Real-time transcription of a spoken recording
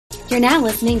You're now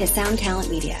listening to Sound Talent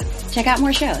Media. Check out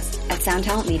more shows at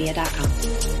soundtalentmedia.com.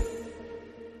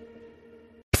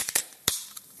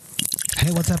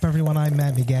 Hey, what's up, everyone? I'm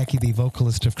Matt Migaki, the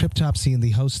vocalist of Cryptopsy and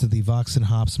the host of the Vox and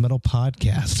Hops Metal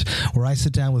Podcast, where I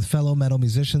sit down with fellow metal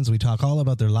musicians. We talk all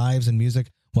about their lives and music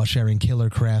while sharing killer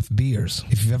craft beers.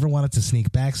 If you've ever wanted to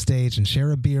sneak backstage and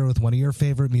share a beer with one of your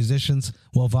favorite musicians,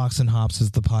 well, Vox and Hops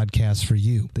is the podcast for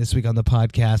you. This week on the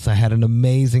podcast, I had an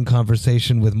amazing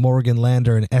conversation with Morgan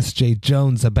Lander and S.J.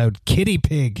 Jones about Kitty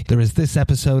Pig. There is this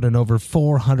episode and over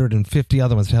 450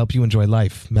 other ones to help you enjoy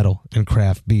life, metal, and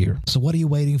craft beer. So what are you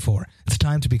waiting for? It's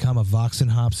time to become a Vox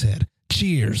and Hops head.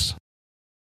 Cheers!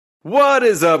 What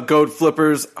is up, Goat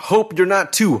Flippers? Hope you're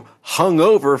not too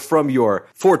hungover from your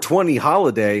 420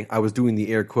 holiday. I was doing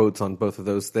the air quotes on both of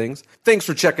those things. Thanks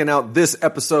for checking out this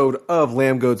episode of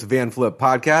Lamb Goat's Van Flip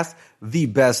Podcast, the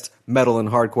best metal and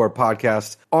hardcore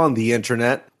podcast on the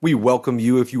internet. We welcome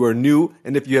you if you are new,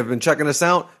 and if you have been checking us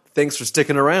out, thanks for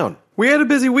sticking around. We had a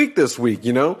busy week this week,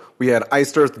 you know? We had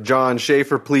Iced Earth John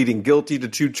Schaefer pleading guilty to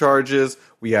 2 charges.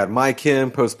 We had My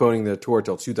Kim postponing their tour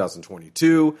till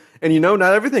 2022. And you know,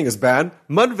 not everything is bad.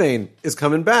 Mudvayne is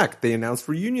coming back. They announced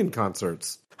reunion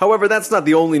concerts. However, that's not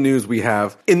the only news we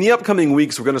have. In the upcoming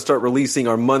weeks, we're going to start releasing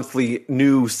our monthly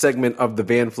new segment of the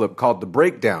Van Flip called The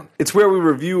Breakdown. It's where we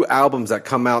review albums that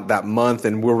come out that month,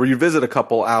 and we'll revisit a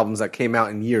couple albums that came out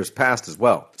in years past as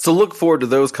well. So look forward to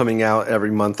those coming out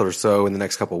every month or so in the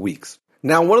next couple weeks.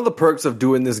 Now, one of the perks of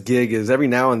doing this gig is every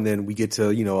now and then we get to,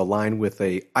 align with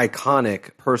a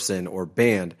iconic person or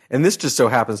band. And this just so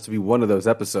happens to be one of those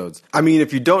episodes. I mean,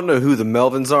 if you don't know who the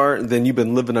Melvins are, then you've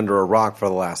been living under a rock for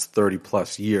the last 30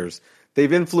 plus years.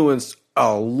 They've influenced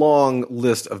a long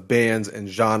list of bands and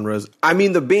genres. I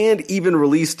mean, the band even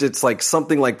released its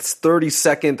something like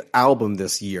 32nd album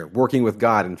this year, Working with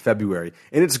God, in February,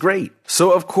 and it's great.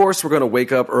 So of course we're going to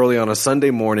wake up early on a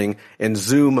Sunday morning and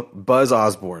Zoom Buzz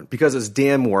Osborne, because it's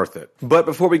damn worth it. But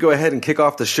before we go ahead and kick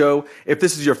off the show, if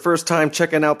this is your first time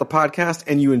checking out the podcast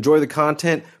and you enjoy the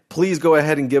content, please go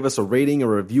ahead and give us a rating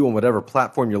or review on whatever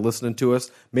platform you're listening to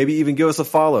us. Maybe even give us a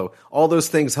follow. All those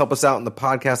things help us out in the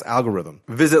podcast algorithm.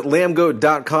 Visit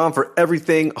lambgoat.com for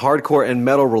everything hardcore and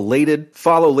metal related.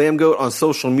 Follow Lambgoat on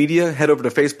social media. Head over to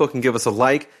Facebook and give us a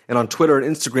like. And on Twitter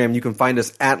and Instagram, you can find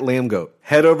us at Lambgoat.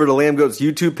 Head over to Lambgoat's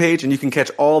YouTube page and you can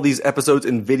catch all these episodes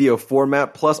in video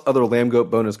format plus other Lambgoat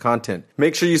bonus content.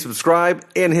 Make sure you subscribe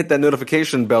and hit that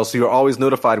notification bell so you're always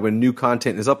notified when new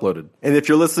content is uploaded. And if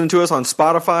you're listening to us on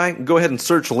Spotify, go ahead and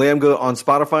search Lambgoat on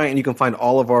Spotify and you can find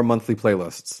all of our monthly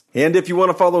playlists. And if you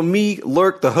want to follow me,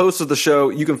 Lurk, the host of the show,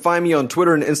 you can find me on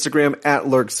Twitter and Instagram at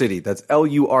LurkCity. That's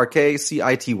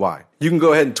LurkCity. You can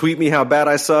go ahead and tweet me how bad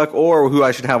I suck or who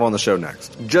I should have on the show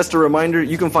next. Just a reminder,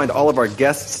 you can find all of our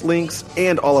guests' links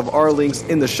and all of our links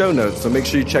in the show notes, so make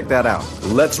sure you check that out.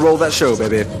 Let's roll that show,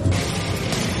 baby.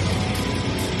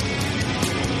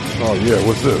 Oh yeah,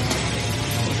 what's this?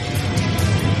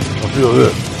 I feel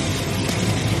this.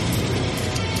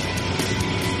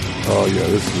 Oh yeah,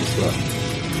 this is good stuff.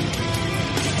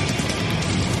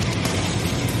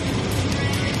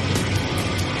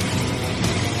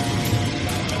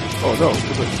 Oh no!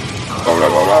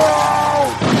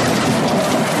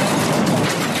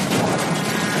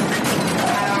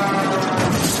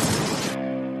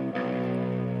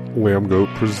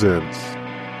 Lambgoat presents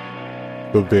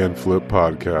the Van Flip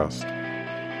Podcast.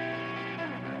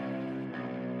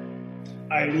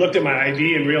 I looked at my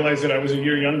ID and realized that I was a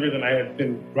year younger than I had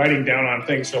been writing down on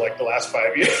things for the last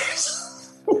 5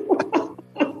 years.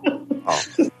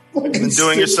 You've been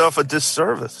doing yourself a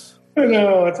disservice. I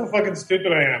know, that's how fucking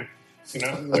stupid I am.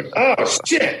 Oh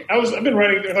shit! I've been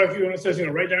writing. If you want to say,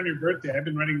 write down your birthday. I've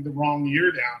been writing the wrong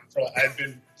year down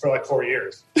for 4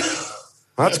 years.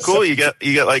 That's cool. You get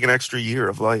an extra year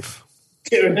of life.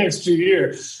 Get an extra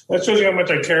year. That shows you how much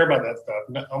I care about that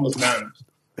stuff. Almost none.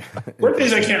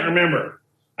 Birthdays I can't remember.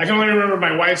 I can only remember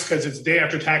my wife's because it's day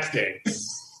after tax day.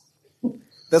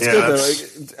 That's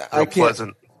good though. I can't.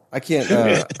 Pleasant. I can't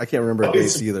remember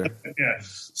dates either. Yeah.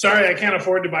 Sorry, I can't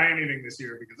afford to buy anything this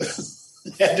year because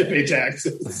I had to pay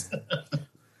taxes.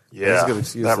 Yeah,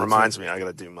 that reminds me. I got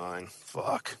to do mine.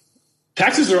 Fuck.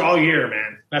 Taxes are all year,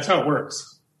 man. That's how it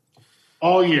works.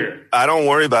 All year. I don't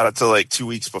worry about it till 2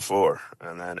 weeks before.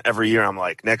 And then every year I'm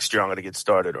like, next year I'm going to get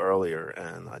started earlier.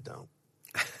 And I don't.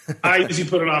 I usually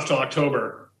put it off till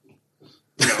October.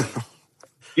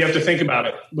 You have to think about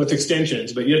it with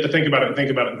extensions, but you have to think about it and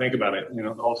think about it and think about it,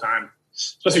 the whole time.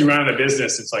 Especially running a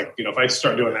business, it's if I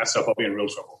start doing that stuff, I'll be in real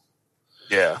trouble.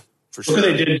 Yeah, for sure. Look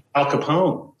what they did to Al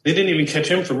Capone. They didn't even catch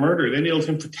him for murder. They nailed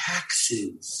him for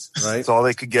taxes. Right. That's all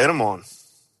they could get him on.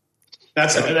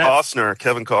 Kevin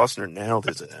Costner nailed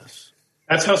his ass.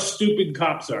 That's how stupid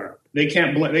cops are. They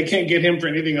can't get him for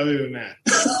anything other than that.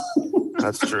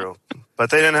 That's true.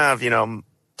 But they didn't have,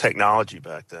 technology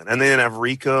back then. And they didn't have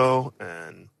RICO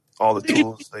and all the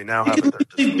tools they now have at their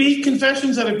disposal. They beat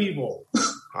confessions out of people.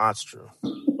 That's true.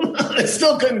 I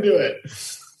still couldn't do it.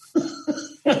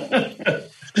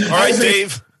 All right,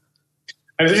 Dave.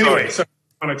 Anyway, so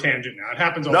on a tangent now. It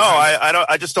happens all the No, time.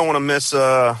 I just don't want to miss,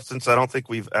 since I don't think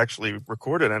we've actually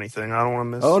recorded anything, I don't want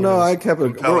to miss. Oh, no, I kept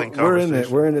it. We're in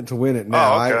it. We're in it to win it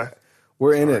now. Oh, okay.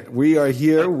 We're in it. We are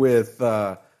here with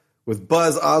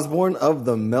Buzz Osborne of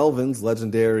the Melvins,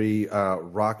 legendary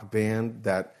rock band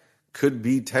that could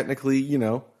be technically,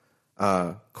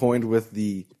 coined with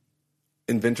the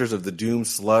inventors of the doom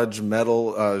sludge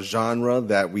metal genre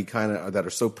that that are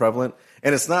so prevalent.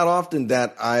 And it's not often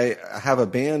that I have a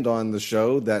band on the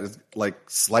show that is like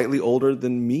slightly older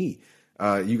than me.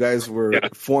 You guys were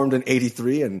formed in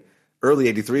 '83 and early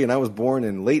 '83, and I was born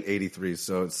in late '83,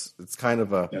 so it's kind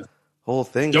of a whole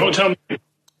thing. Don't tell me.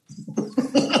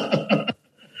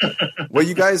 Well,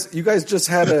 you guys just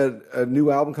had a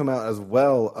new album come out as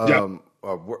well.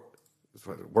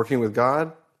 Working with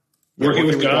God. Working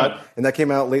with God. And that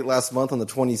came out late last month on the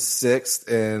 26th,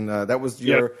 and that was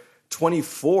your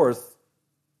 24th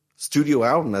studio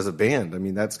album as a band. I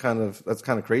mean, that's kind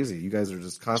of crazy. You guys are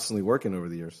just constantly working over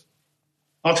the years.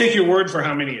 I'll take your word for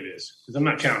how many it is, because I'm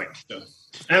not counting. So.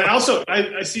 And also,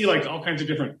 I see like all kinds of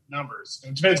different numbers.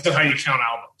 And it depends on how you count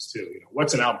albums too.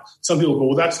 What's an album? Some people go,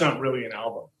 "Well, that's not really an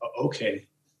album." Okay,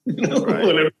 right.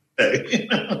 Whatever you say.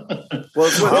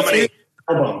 Well, how many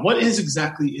album? What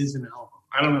exactly is an album?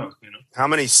 I don't know. How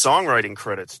many songwriting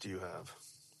credits do you have?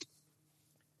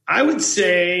 I would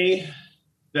say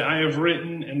that I have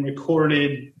written and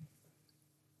recorded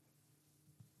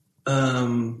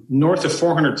north of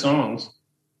 400 songs.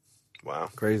 Wow,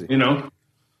 crazy.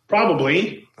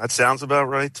 Probably. That sounds about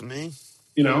right to me.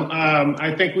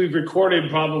 I think we've recorded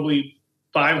probably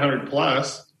 500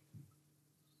 plus.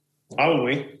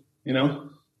 Probably,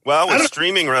 Well, with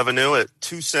streaming revenue at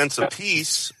 2 cents a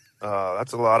piece,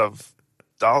 that's a lot of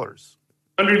dollars.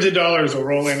 Hundreds of dollars will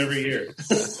roll in every year.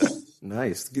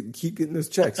 Nice. Keep getting those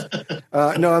checks.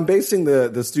 No, I'm basing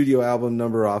the studio album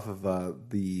number off of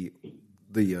the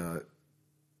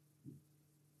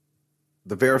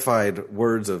verified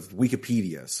words of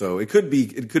Wikipedia. So it could be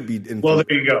well,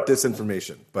 there you go.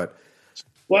 Disinformation, but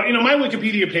my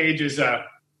Wikipedia page is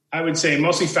I would say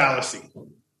mostly fallacy.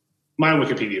 My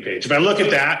Wikipedia page. If I look at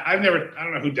that, I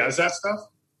don't know who does that stuff.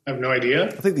 I have no idea.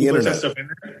 I think the who internet. puts that stuff in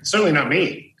there. Certainly not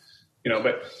me.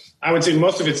 But I would say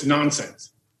most of it's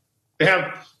nonsense.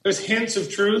 There's hints of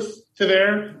truth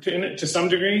to some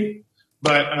degree,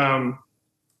 but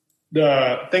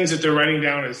the things that they're writing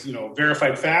down as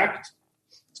verified fact,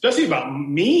 especially about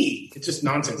me, it's just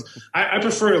nonsense. I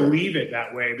prefer to leave it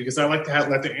that way because I like to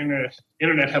let the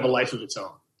internet have a life of its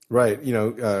own. Right.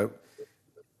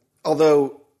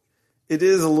 Although it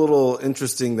is a little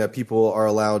interesting that people are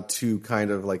allowed to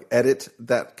kind of like edit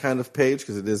that kind of page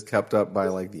because it is kept up by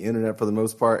like the internet for the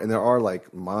most part, and there are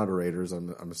like moderators,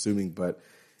 I'm assuming, but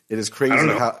it is crazy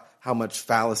how much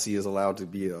fallacy is allowed to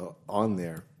be on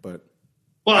there. But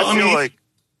I feel like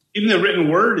even the written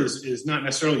word is not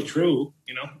necessarily true.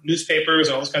 Newspapers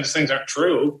and all those kinds of things aren't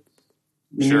true.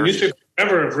 Sure. Newspapers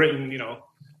never have written, we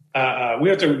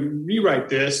have to rewrite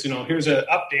this. Here's an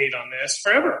update on this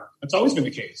forever. That's always been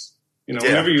the case.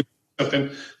 Whenever you something,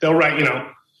 they'll write,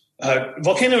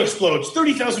 volcano explodes,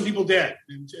 30,000 people dead.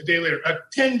 And a day later,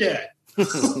 10 dead.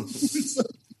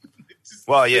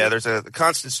 Well, yeah, there's a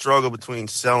constant struggle between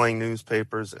selling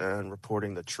newspapers and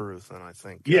reporting the truth. And I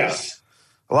think yes,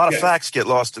 a lot of facts get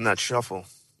lost in that shuffle.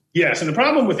 Yes, and the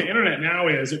problem with the internet now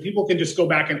is that people can just go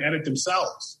back and edit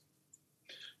themselves.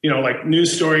 Like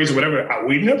news stories or whatever.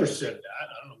 We never said that. I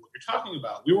don't know what you're talking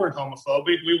about. We weren't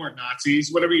homophobic. We weren't Nazis.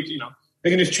 Whatever they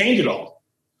can just change it all.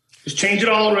 Just change it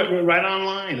all right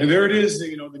online. And there it is. The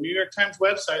New York Times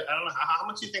website. I don't know how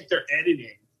much you think they're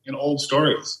editing in old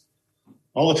stories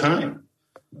all the time.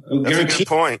 That's a good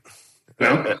point.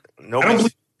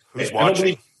 Nobody who's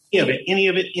watching. Any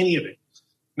of it.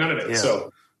 None of it. Yeah.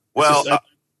 So, well,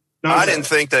 I didn't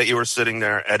think that you were sitting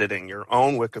there editing your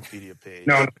own Wikipedia page.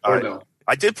 No.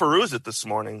 I did peruse it this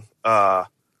morning.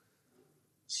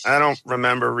 I don't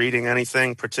remember reading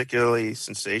anything particularly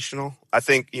sensational. I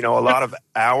think, a lot of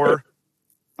I'm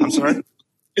sorry?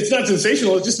 It's not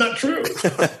sensational. It's just not true.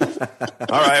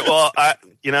 All right. Well,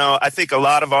 I think a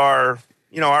lot of our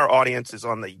audience is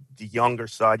on the younger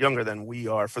side, younger than we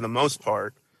are for the most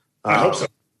part. I hope so.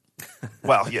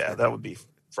 Well, yeah, that would be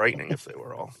frightening if they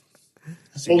were all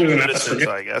older than citizens,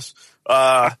 I guess.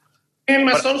 And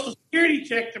my social security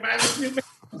check to buy this new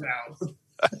house.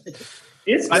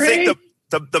 It's I great. think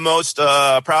the most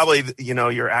probably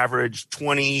your average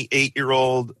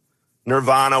 28-year-old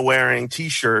Nirvana wearing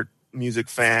T-shirt music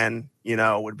fan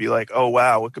would be like, oh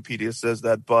wow, Wikipedia says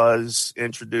that Buzz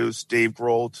introduced Dave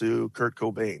Grohl to Kurt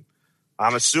Cobain.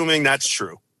 I'm assuming that's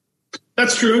true.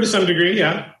 That's true to some degree.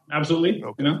 Yeah, absolutely.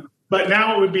 Okay. But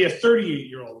now it would be a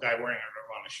 38-year-old guy wearing a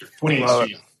Nirvana shirt.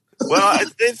 28 Well,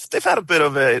 they've had a bit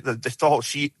of the whole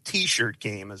T-shirt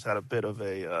game has had a bit of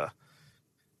a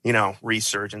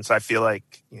resurgence. I feel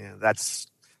like that's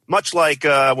much like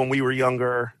when we were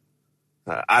younger.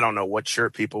 I don't know what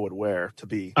shirt people would wear to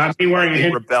be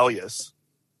rebellious.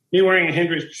 Me wearing a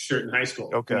Hendrix shirt in high school.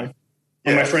 Okay.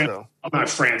 And my friends, I'm not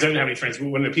friends. I didn't have any friends. But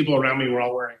when the people around me were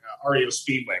all wearing REO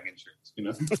Speedwagon shirts,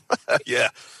 Yeah,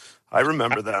 I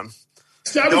remember them.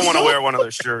 Don't want to wear one of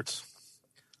their shirts.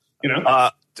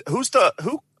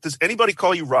 Who does anybody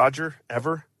call you Roger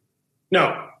ever?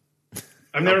 No,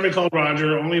 I've never been called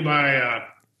Roger. Only by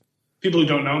people who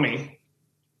don't know me.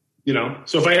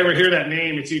 So if I ever hear that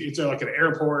name, it's like an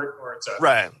airport or it's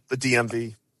the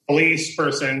DMV police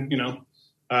person.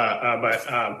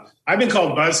 But I've been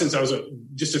called Buzz since I was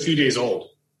just a few days old.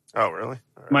 Oh, really?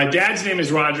 Right. My dad's name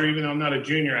is Roger, even though I'm not a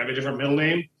junior. I have a different middle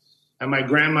name. And my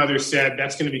grandmother said,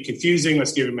 that's going to be confusing.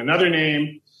 Let's give him another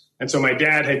name. And so my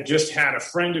dad had just had a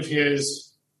friend of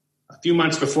his a few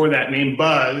months before that named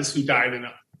Buzz, who died in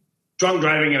drunk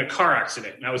driving in a car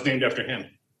accident. And I was named after him.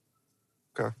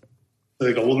 Okay. So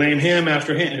they go, we'll name him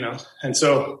after him, And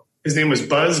so his name was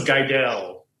Buzz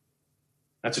Geidel.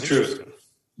 That's the truth.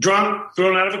 Drunk,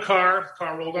 thrown out of a car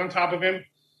rolled on top of him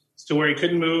to where he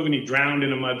couldn't move, and he drowned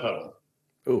in a mud puddle.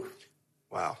 Ooh.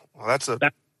 Wow. Well, that's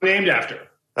named after.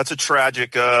 That's a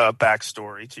tragic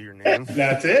backstory to your name.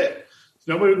 That's it.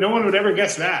 No one would ever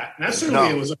guess that. And that's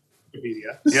certainly it was on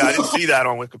Wikipedia. Yeah, I didn't see that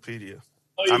on Wikipedia.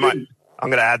 I'm going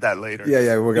to add that later.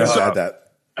 Yeah, we're going to add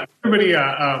that. Everybody,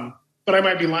 but I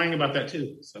might be lying about that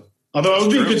too. So, although it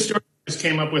would be a good story I just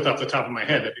came up with off the top of my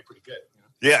head, that'd be pretty good.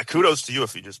 Yeah, kudos to you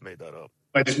if you just made that up.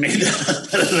 I just made that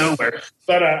up out of nowhere.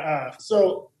 But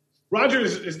so Roger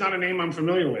is not a name I'm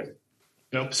familiar with.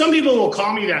 Some people will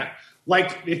call me that,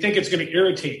 like they think it's going to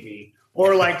irritate me,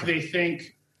 or like they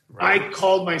think I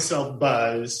called myself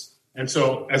Buzz, and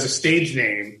so as a stage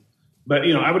name. But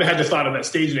I would have had to thought of that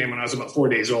stage name when I was about 4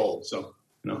 days old. So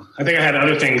I think I had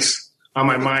other things on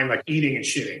my mind, like eating and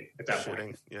shitting at that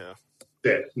point. Yeah,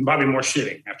 and probably more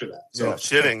shitting after that. So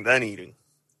shitting then eating.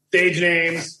 Stage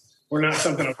names were not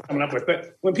something I'm coming up with.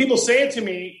 But when people say it to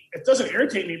me, it doesn't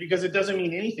irritate me because it doesn't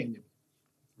mean anything to me.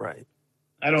 Right.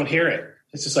 I don't hear it.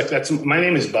 It's just like my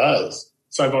name is Buzz,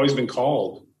 so I've always been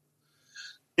called.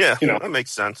 Yeah, that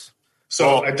makes sense.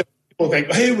 So people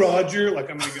think, "Hey, Roger," like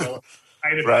I'm going to get all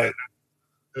excited about it.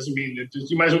 Doesn't mean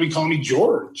you might as well be calling me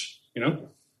George. It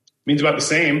means about the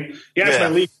same. Yeah, it's my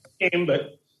legal name,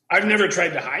 but I've never tried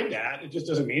to hide that. It just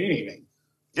doesn't mean anything.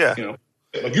 Yeah,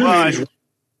 like your name is.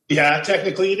 Yeah,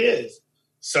 technically it is.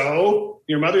 So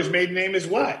your mother's maiden name is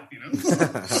what? Who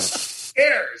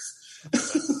cares?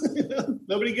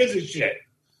 Nobody gives a shit.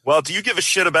 Well, do you give a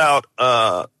shit about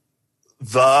the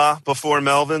before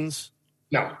Melvins?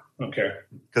 No, I don't care.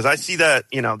 Because I see that,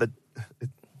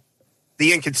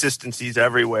 the inconsistencies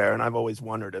everywhere, and I've always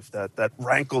wondered if that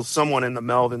rankles someone in the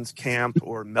Melvins camp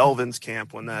or Melvins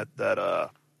camp when that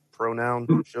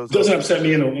pronoun shows up. It doesn't upset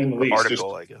me in the least.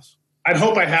 Article, I guess. I'd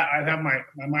hope I'd have my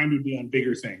mind would be on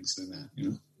bigger things than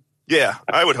that. Yeah,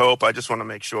 I would hope. I just want to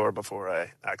make sure before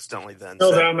I accidentally then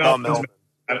say, Melvin.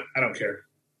 I don't care.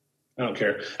 I don't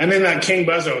care. And then that King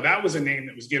Buzzo, that was a name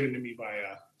that was given to me by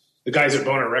the guys at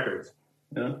Boner Records,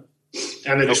 and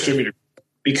the distributor,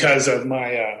 because of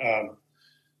my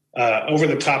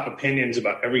over-the-top opinions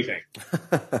about everything.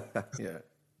 Yeah.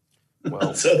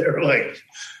 Well, so they were like,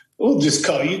 "We'll just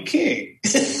call you King."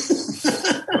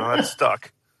 Well, that's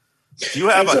stuck. Do you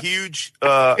have a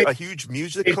huge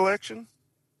music collection?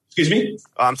 Excuse me?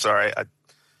 Oh, I'm sorry, I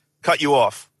cut you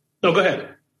off. No, go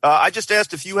ahead. I just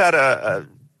asked if you had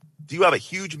do you have a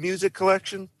huge music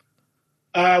collection?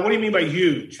 What do you mean by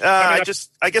huge? I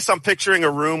guess I'm picturing a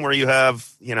room where you have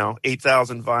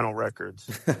 8,000 vinyl records.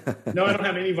 No, I don't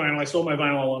have any vinyl. I sold my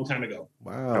vinyl a long time ago.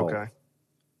 Wow. Okay.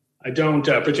 I don't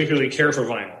particularly care for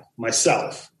vinyl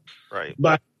myself. Right.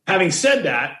 But having said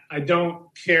that, I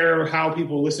don't care how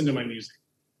people listen to my music.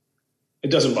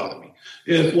 It doesn't bother me.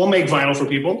 We'll make vinyl for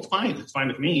people. It's fine. It's fine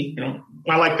with me.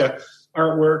 I like the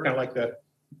artwork. I like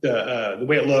the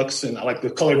way it looks, and I like the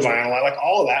colored vinyl. I like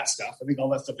all of that stuff. I think all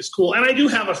that stuff is cool. And I do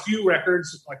have a few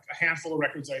records, like a handful of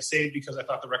records I saved because I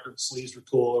thought the record sleeves were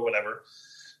cool or whatever.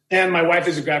 And my wife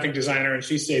is a graphic designer, and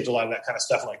she saved a lot of that kind of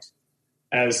stuff, like,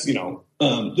 as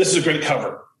this is a great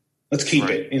cover. Let's keep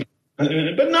it.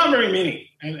 but not very many.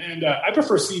 And I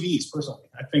prefer CDs personally.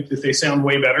 I think that they sound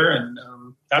way better, and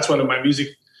that's what my music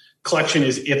collection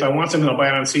is. If I want something, I'll buy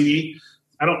it on CD.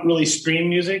 I don't really stream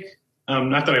music.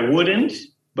 Not that I wouldn't,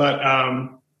 but I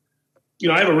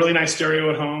have a really nice stereo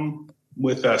at home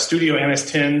with Studio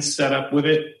NS10 set up with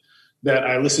it that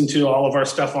I listen to all of our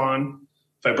stuff on.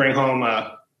 If I bring home,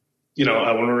 when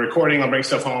we're recording, I'll bring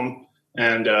stuff home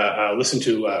and listen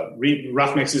to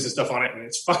rough mixes and stuff on it, and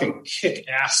it's fucking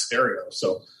kick-ass stereo.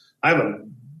 So I have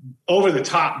an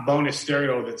over-the-top bonus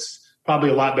stereo that's probably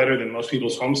a lot better than most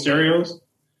people's home stereos.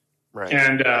 Right.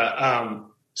 And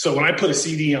so when I put a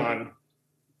CD on,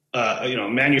 a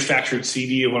manufactured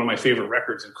CD of one of my favorite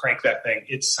records and crank that thing,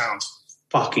 it sounds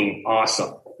fucking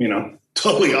awesome,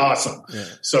 totally awesome. Yeah.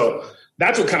 So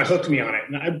that's what kind of hooked me on it.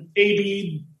 And I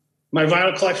AB'd my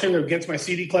vinyl collection against my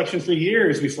CD collection for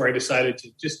years before I decided to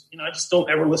I just don't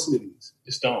ever listen to these.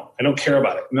 Just don't. I don't care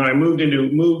about it. And then I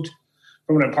moved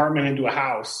from an apartment into a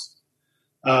house.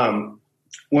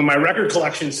 When my record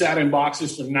collection sat in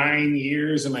boxes for 9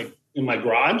 years in my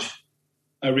garage,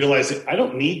 I realized that I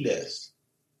don't need this.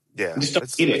 Yeah, it's a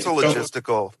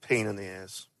logistical pain in the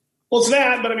ass. Well, it's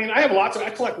that, but I mean, I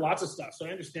collect lots of stuff, so I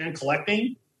understand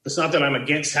collecting. It's not that I'm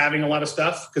against having a lot of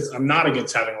stuff, because I'm not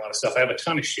against having a lot of stuff. I have a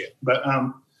ton of shit, but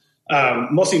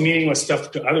mostly meaningless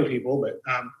stuff to other people.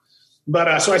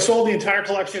 But so I sold the entire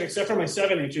collection except for my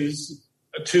 7 inches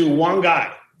to one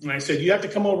guy, and I said, "You have to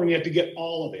come over and you have to get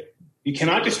all of it. You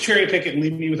cannot just cherry pick it and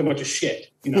leave me with a bunch of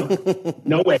shit. No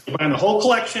way. You're buying the whole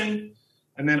collection,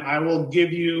 and then I will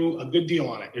give you a good deal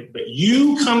on it. But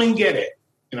you come and get it,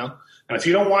 And if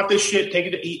you don't want this shit,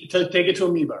 take it to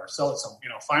Amoeba or sell it somewhere.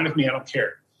 Fine with me. I don't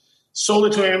care." Sold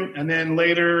it to him, and then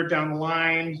later down the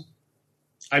line,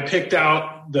 I picked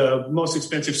out the most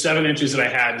expensive 7 inches that I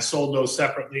had and sold those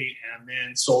separately, and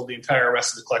then sold the entire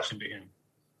rest of the collection to him.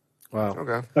 Wow.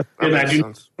 Okay. And I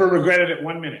never regretted it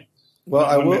 1 minute.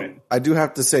 Well, I do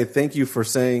have to say thank you for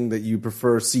saying that you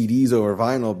prefer CDs over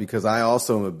vinyl, because I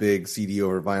also am a big CD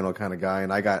over vinyl kind of guy,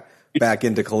 and I got back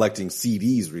into collecting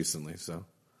CDs recently. So.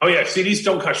 Oh yeah, CDs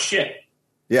don't cost shit.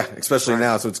 Yeah, especially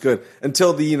now, so it's good.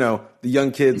 Until the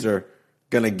young kids are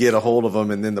going to get a hold of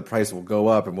them, and then the price will go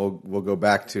up, and we'll go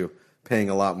back to paying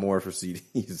a lot more for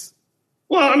CDs.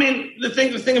 Well, I mean, the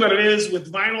thing about it is with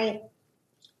vinyl,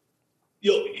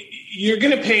 you're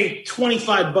going to pay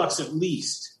 $25 at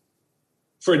least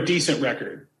for a decent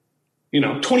record.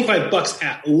 $25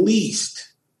 at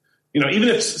least. Even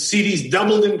if CDs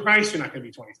doubled in price, they're not going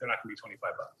to be $25.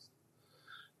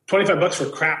 $25 for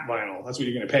crap vinyl. That's what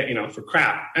you're going to pay, for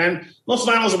crap. And most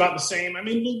vinyl is about the same. I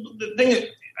mean, the thing is,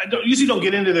 I usually don't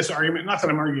get into this argument. Not that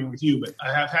I'm arguing with you, but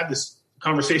I have had this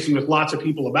conversation with lots of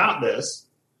people about this.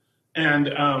 And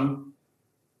I'm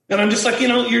just like,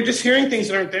 you're just hearing things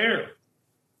that aren't there.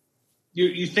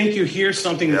 You think you hear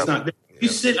something that's not there. You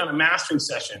sit on a mastering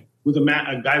session with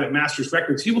a guy that masters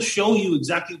records. He will show you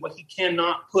exactly what he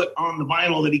cannot put on the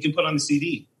vinyl that he can put on the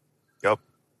CD. Yep.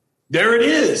 There it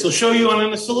is. He'll show you on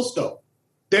an oscilloscope.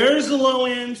 There's the low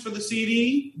end for the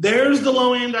CD. There's the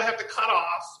low end I have to cut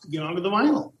off to get onto the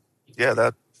vinyl. Yeah,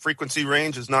 that frequency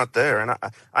range is not there. And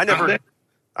I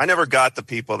never got the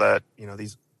people that,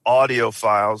 these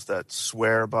audiophiles that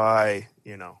swear by,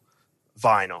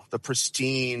 vinyl, the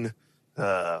pristine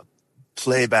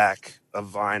playback of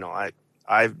vinyl.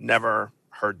 I've never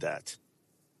heard that.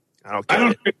 I don't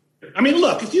get it. I mean,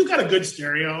 look, if you've got a good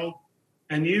stereo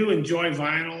and you enjoy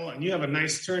vinyl and you have a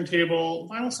nice turntable,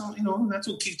 vinyl sound, that's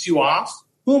what keeps you off.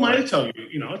 Who am I to tell you?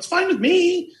 It's fine with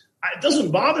me. It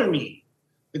doesn't bother me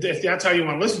if that's how you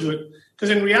want to listen to it.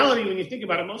 Because in reality, when you think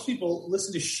about it, most people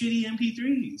listen to shitty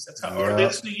MP3s. That's how, or they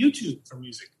listen to YouTube for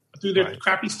music through their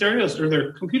crappy stereos or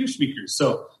their computer speakers.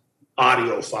 So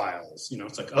audio files,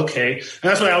 it's like, okay. And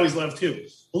that's what I always love too.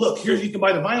 Well, look, here you can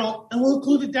buy the vinyl and we'll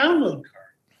include a download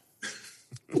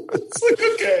card. It's like,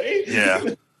 okay.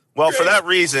 Yeah. Well, for that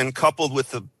reason, coupled with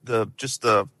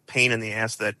the pain in the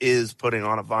ass that is putting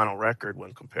on a vinyl record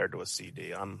when compared to a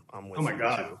CD, I'm with you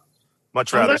too.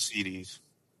 Much rather CDs.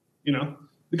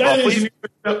 The guy that engineers.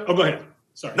 Oh, go ahead.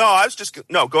 Sorry.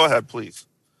 No, go ahead, please.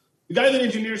 The guy that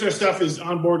engineers our stuff is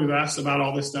on board with us about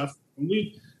all this stuff. And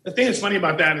the thing that's funny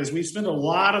about that is we spend a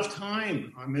lot of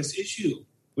time on this issue.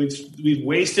 We've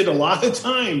wasted a lot of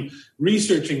time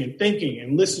researching and thinking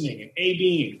and listening and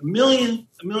A/Bing a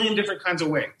million different kinds of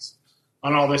ways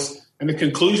on all this. And the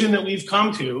conclusion that we've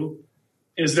come to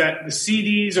is that the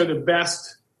CDs are the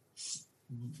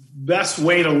best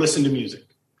way to listen to music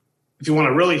if you want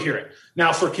to really hear it.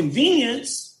 Now, for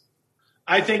convenience,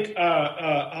 I think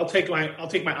I'll take my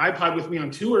iPod with me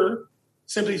on tour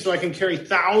simply so I can carry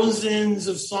thousands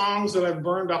of songs that I've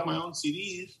burned off my own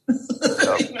CDs.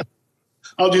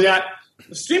 I'll do that.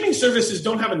 The streaming services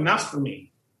don't have enough for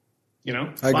me, you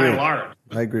know, I by agree. and large.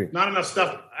 I agree. Not enough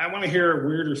stuff. I want to hear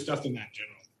weirder stuff than that,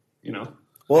 generally, you know.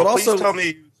 Well, it Please also tell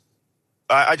me.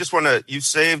 I just want to. You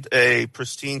saved a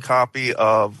pristine copy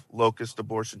of Locust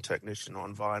Abortion Technician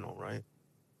on vinyl, right?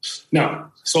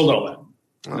 No, sold all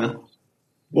that. Oh. No.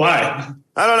 Why?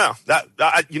 I don't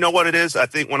know. You know what it is? I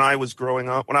think when I was growing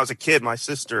up, when I was a kid, my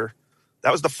sister,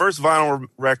 that was the first vinyl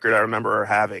record I remember her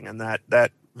having, and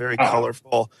that very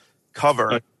colorful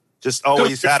cover just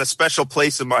always had a special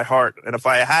place in my heart. And if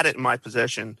I had it in my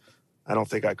possession, I don't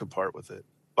think I could part with it.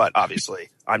 But obviously,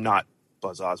 I'm not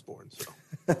Buzz Osborne. So.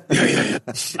 Yeah.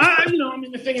 You know, I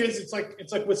mean, the thing is, it's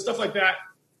like with stuff like that,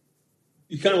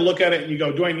 you kind of look at it and you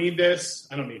go, "Do I need this?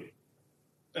 I don't need it.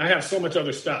 I have so much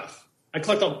other stuff." I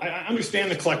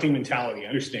understand the collecting mentality. I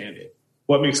understand it.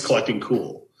 What makes collecting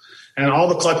cool? And all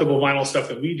the collectible vinyl stuff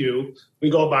that we do, we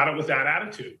go about it with that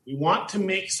attitude. We want to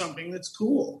make something that's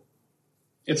cool.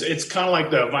 It's kind of like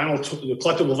the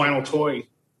collectible vinyl toy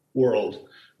world,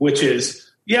 which is,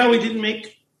 yeah, we didn't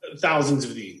make thousands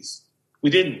of these. We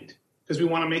didn't, because we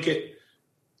want to make it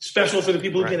special for the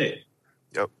people who get it.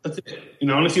 Yep. That's it. You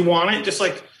know, and if you want it, just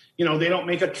like, you know, they don't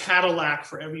make a Cadillac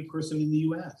for every person in the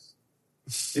U.S.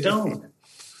 They don't.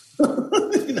 You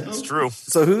know? It's true.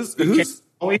 So who's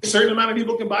only a certain amount of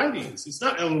people can buy these. It's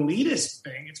not an elitist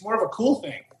thing. It's more of a cool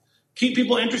thing. Keep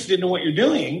people interested in what you're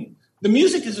doing. The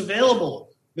music is available.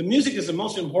 The music is the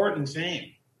most important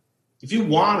thing. If you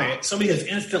want it, somebody has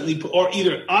instantly put, or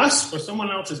either us or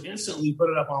someone else has instantly put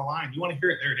it up online. You want to hear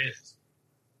it, there it is.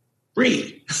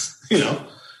 Free. You know.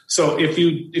 So if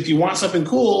you want something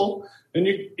cool, then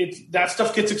that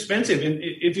stuff gets expensive. And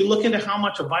if you look into how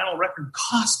much a vinyl record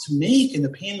costs to make and the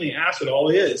pain in the ass it all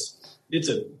is, it's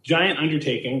a giant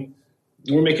undertaking.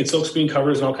 We're making silkscreen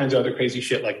covers and all kinds of other crazy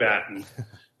shit like that,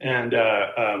 and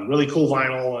really cool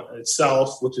vinyl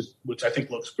itself, which I think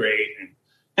looks great.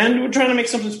 And we're trying to make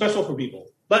something special for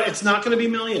people, but it's not going to be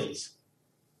millions.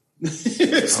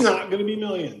 It's not going to be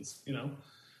millions, you know.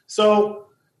 So,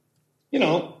 you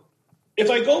know, if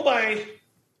I go by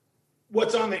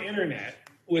what's on the internet,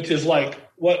 which is like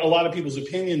what a lot of people's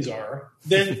opinions are,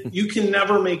 then you can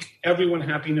never make everyone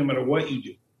happy no matter what you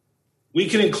do. We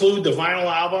can include the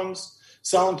vinyl albums,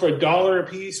 sell them for $1 a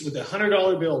piece with a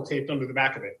 $100 bill taped onto the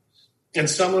back of it, and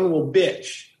someone will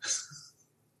bitch.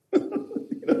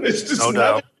 You know, it's just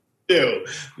nothing you can do.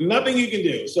 Nothing you can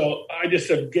do. So I just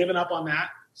have given up on that.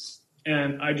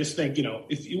 And I just think, you know,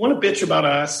 if you want to bitch about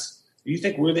us, you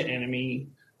think we're the enemy,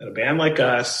 that a band like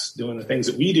us doing the things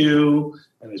that we do,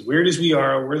 and as weird as we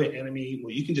are, we're the enemy,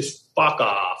 well, you can just fuck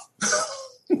off.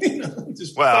 You know,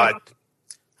 just fuck off.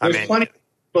 There's plenty of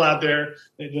people out there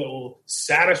that will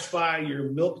satisfy your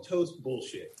milquetoast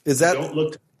bullshit. Is that don't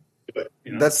look to it,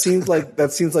 you know? that seems like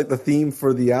the theme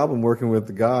for the album, Working with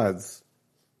the Gods.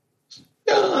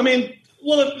 No, I mean,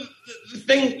 well, the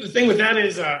thing with that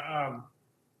is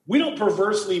we don't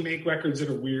perversely make records that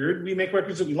are weird. We make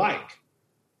records that we like.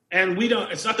 And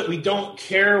it's not that we don't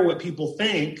care what people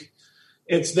think.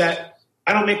 It's that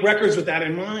I don't make records with that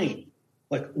in mind.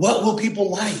 Like, what will people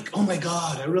like? Oh my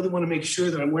God, I really want to make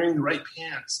sure that I'm wearing the right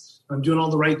pants. I'm doing all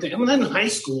the right things. I'm not in high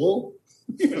school,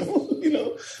 you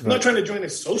know, I'm not trying to join a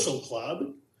social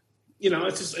club. You know,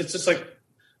 it's just like,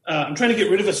 I'm trying to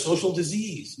get rid of a social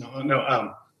disease.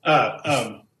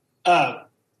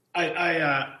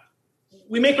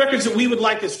 We make records that we would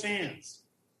like as fans,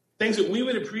 things that we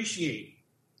would appreciate.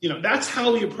 You know, that's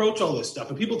how we approach all this stuff.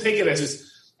 And people take it as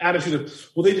this attitude of,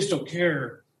 well, they just don't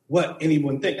care what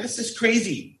anyone thinks. That's just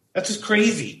crazy. That's just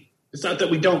crazy. It's not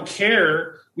that we don't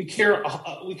care. We care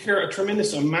a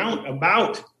tremendous amount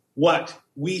about what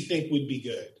we think would be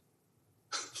good.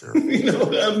 Sure. You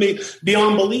know, I mean,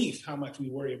 beyond belief how much we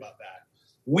worry about that.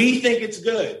 We think it's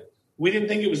good. We didn't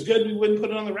think it was good, we wouldn't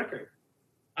put it on the record.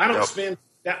 I don't spend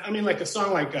that. I mean, like a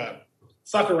song like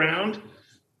Fuck Around.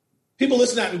 People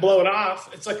listen to that and blow it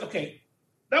off. It's like, okay,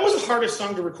 that was the hardest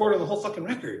song to record on the whole fucking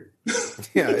record.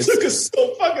 Yeah, it took us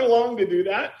so fucking long to do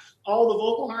that. All the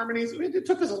vocal harmonies, it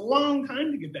took us a long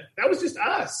time to get that. That was just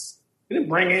us. We didn't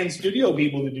bring in studio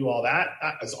people to do all that.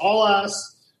 That was all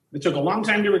us. It took a long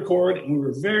time to record, and we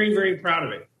were very, very proud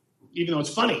of it, even though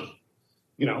it's funny,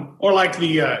 you know. Or like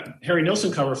the Harry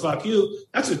Nilsson cover, "Fuck You."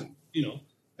 That's a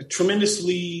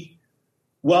tremendously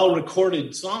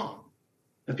well-recorded song.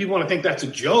 And people want to think that's a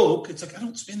joke. It's like, I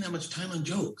don't spend that much time on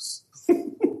jokes.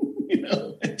 You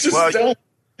know, don't.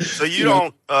 So you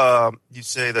don't. You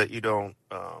say that you don't.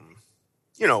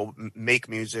 Make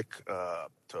music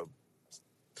to.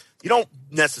 You don't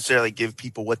necessarily give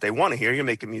people what they want to hear. You're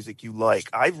making music you like.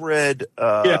 I've read.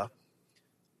 I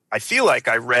feel like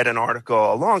I read an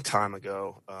article a long time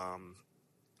ago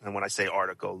And when I say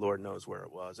article, Lord knows where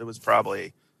it was. It was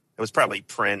probably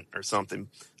print or something.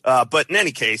 But in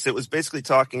any case, it was basically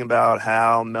talking about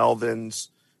how Melvins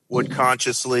would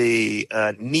consciously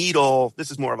needle. This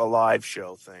is more of a live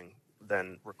show thing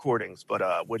than recordings,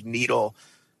 but would needle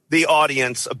the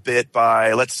audience a bit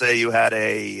by, let's say you had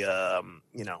a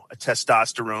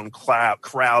testosterone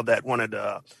crowd that wanted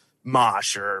to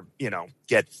mosh or,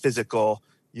 get physical.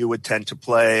 You would tend to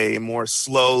play more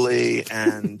slowly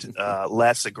and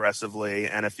less aggressively.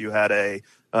 And if you had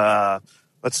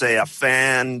let's say a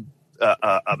fan,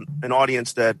 an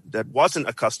audience that wasn't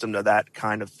accustomed to that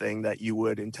kind of thing, that you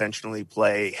would intentionally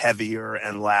play heavier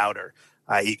and louder.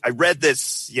 I read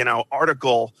this,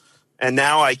 article, and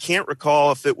now I can't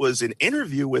recall if it was an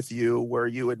interview with you where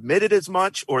you admitted as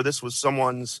much, or this was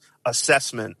someone's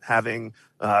assessment having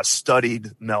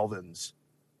studied Melvins.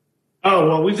 Oh,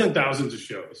 well, we've done thousands of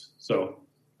shows. So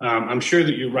I'm sure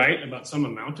that you're right about some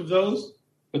amount of those,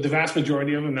 but the vast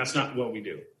majority of them, that's not what we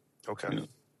do. Okay.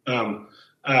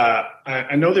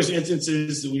 I know there's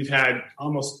instances that we've had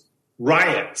almost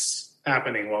riots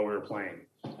happening while we were playing,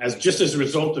 as a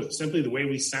result of simply the way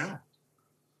we sound.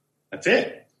 That's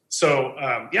it. So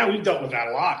we've dealt with that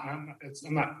a lot.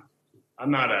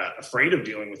 I'm not afraid of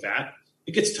dealing with that.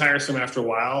 It gets tiresome after a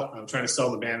while. I'm trying to sell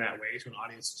the band that way to an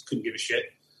audience that couldn't give a shit.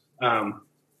 And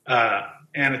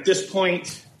at this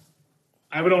point,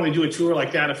 I would only do a tour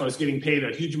like that if I was getting paid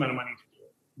a huge amount of money to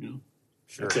do it.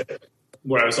 Sure. That's it.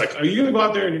 Where I was like, are you going to go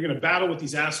out there and you're going to battle with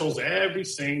these assholes every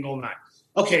single night?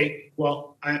 Okay,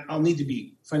 well, I'll need to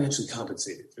be financially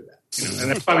compensated for that. And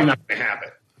that's probably not going to happen.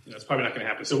 It's probably not going to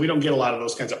happen. So we don't get a lot of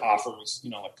those kinds of offers.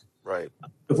 Right.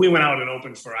 If we went out and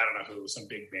opened for, I don't know who, some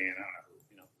big band, I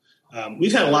don't know who.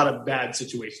 We've had a lot of bad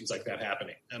situations like that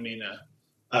happening. I mean,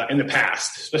 in the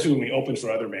past, especially when we opened for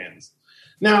other bands.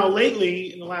 Now,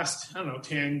 lately, in the last,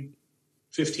 10,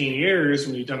 15 years,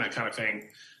 when we've done that kind of thing,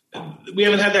 we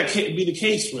haven't had that be the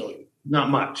case, really. Not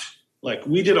much. Like,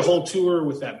 we did a whole tour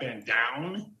with that band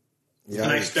Down, and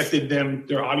I expected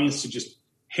their audience to just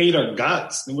hate our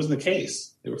guts. It wasn't the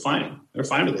case. They were fine. They were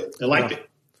fine with it. They liked it.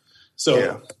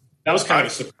 So that was kind of a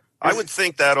surprise. I would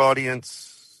think that audience,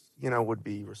 would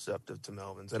be receptive to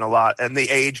Melvins and a lot. And the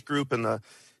age group and the,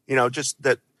 just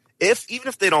that even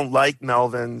if they don't like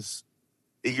Melvins,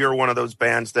 you're one of those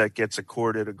bands that gets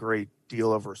accorded a great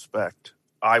deal of respect,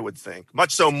 I would think.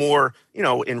 Much so more,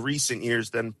 in recent years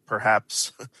than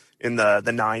perhaps in the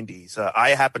 90s. I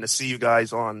happened to see you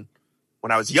guys when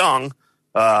I was young,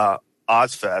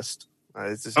 Ozfest.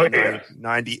 This is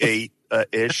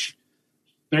 98-ish.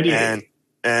 98.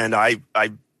 And I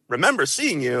remember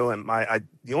seeing you, and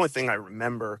the only thing I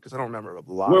remember, because I don't remember a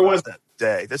lot Where was that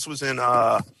day. This was in,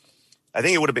 I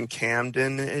think it would have been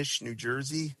Camden-ish, New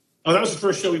Jersey. Oh, that was the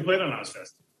first show we played on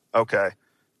Ozfest. Okay.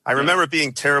 I remember it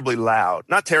being terribly loud.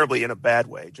 Not terribly in a bad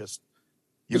way, just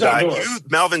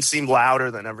Melvin seemed louder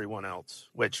than everyone else,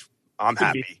 which I'm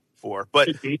happy for. But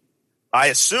I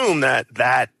assume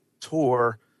that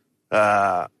tour,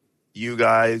 you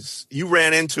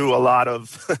ran into a lot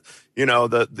of,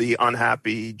 the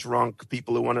unhappy, drunk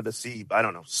people who wanted to see, I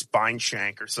don't know, Spine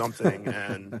Shank or something,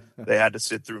 and they had to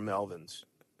sit through Melvins.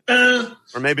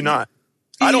 Or maybe not.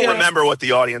 I don't remember what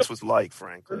the audience was like,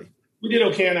 frankly. We did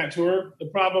okay on that tour. The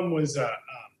problem was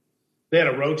they had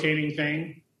a rotating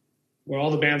thing where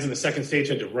all the bands in the second stage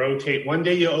had to rotate. One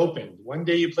day you opened. One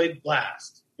day you played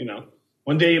blast.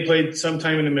 One day you played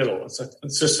sometime in the middle. So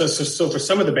for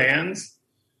some of the bands,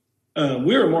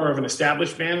 we were more of an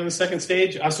established band in the second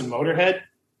stage, us and Motorhead.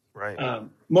 Right.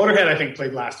 Motorhead, I think,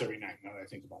 played last every night, now that I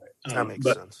think about it. That makes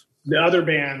sense. The other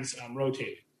bands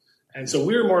rotated. And so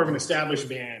we were more of an established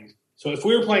band. So if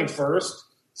we were playing first,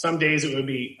 some days it would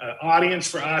be an audience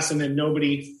for us and then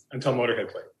nobody until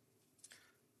Motorhead played.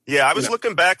 Yeah, I was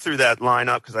looking back through that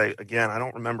lineup because I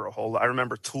don't remember a whole lot. I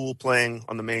remember Tool playing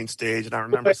on the main stage, and I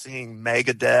remember seeing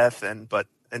Megadeth and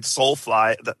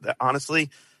Soulfly. Honestly,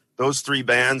 those three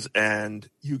bands and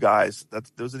you guys,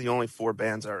 those are the only four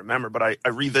bands I remember. But I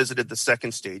revisited the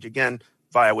second stage again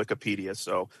via Wikipedia,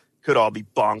 so could all be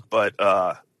bunk. But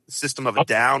System of a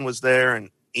Down was there, and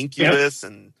Incubus,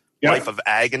 and Life of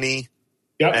Agony.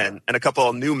 Yep. And a couple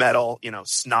of new metal,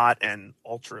 Snot and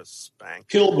Ultra Spank.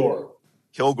 Kilgore.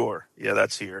 Yeah,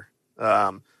 that's here.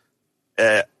 That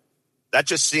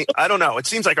just seems, I don't know. It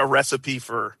seems like a recipe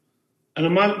for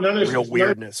real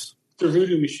weirdness. The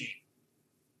Voodoo Machine.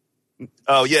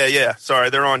 Oh, yeah. Sorry,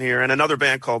 they're on here. And another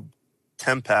band called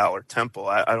Temple.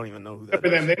 I don't even know who that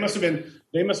is.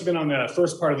 They must have been on the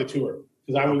first part of the tour.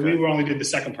 Because we only did the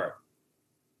second part.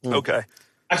 Okay.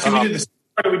 Actually,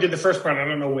 we did the first part. I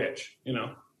don't know which,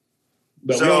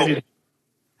 But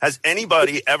Has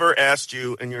anybody ever asked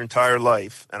you in your entire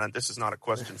life, and this is not a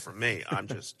question for me, I'm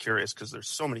just curious because there's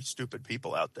so many stupid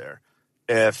people out there,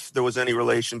 if there was any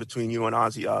relation between you and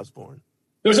Ozzy Osbourne?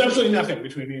 There's absolutely nothing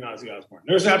between me and Ozzy Osbourne.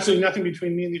 There's absolutely nothing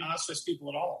between me and the Ozfest people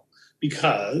at all,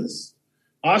 because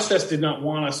Ozfest did not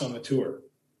want us on the tour.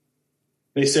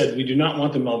 They said, we do not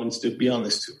want the Melvins to be on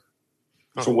this tour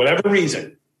for whatever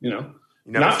reason, you know.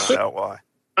 You never found out why.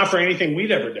 Not for anything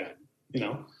we'd ever done, you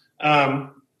know.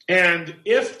 And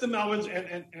if the Melvins,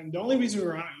 and the only reason we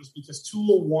were on it was because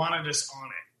Tool wanted us on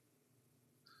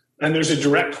it. And there's a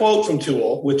direct quote from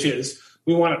Tool, which is,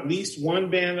 we want at least one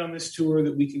band on this tour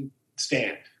that we can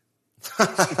stand.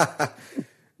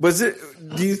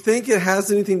 Do you think it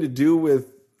has anything to do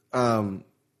with, I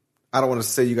don't want to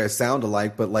say you guys sound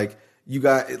alike, but like you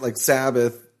got like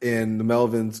Sabbath and the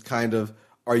Melvins kind of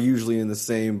are usually in the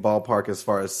same ballpark as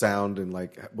far as sound and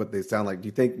like what they sound like. Do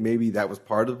you think maybe that was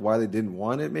part of why they didn't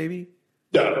want it, maybe?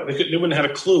 No, they wouldn't have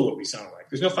a clue what we sounded like.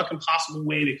 There's no fucking possible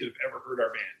way they could have ever heard our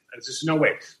band. There's just no way.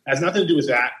 It has nothing to do with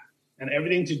that, and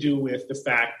everything to do with the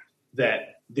fact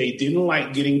that they didn't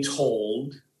like getting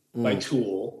told by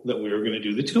Tool that we were going to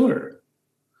do the tour.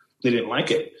 They didn't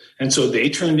like it. And so they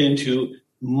turned into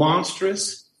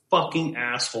monstrous fucking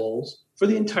assholes for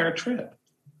the entire trip.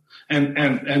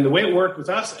 And the way it worked with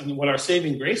us and what our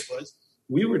saving grace was,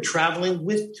 we were traveling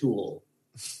with Tool.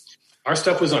 Our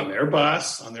stuff was on their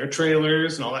bus, on their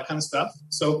trailers, and all that kind of stuff.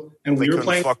 So, and we were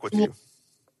playing. Fuck with you.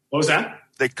 What was that?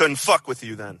 They couldn't fuck with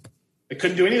you then. They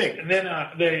couldn't do anything. And then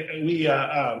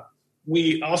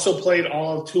we also played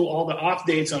all the off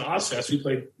dates on Ozfest. We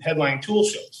played headline Tool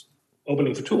shows,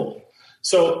 opening for Tool.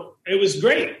 So it was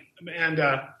great. And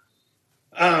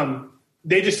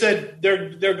they just said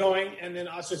they're going, and then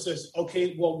Ozfest says,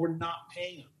 okay, well, we're not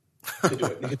paying them to do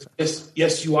it.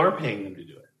 Yes, you are paying them to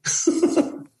do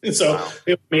it. And so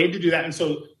they were made to do that. And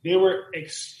so they were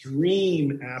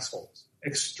extreme assholes.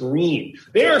 Extreme.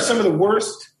 They are some of the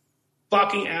worst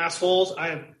fucking assholes I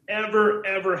have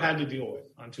ever had to deal with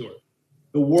on tour.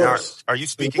 The worst. Are you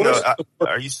speaking of?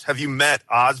 Have you met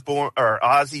Osborne or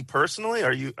Ozzy personally?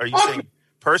 Are you saying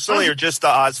personally or just the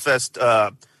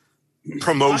Ozfest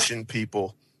promotion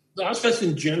people? The Ozfest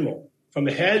in general, from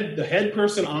the head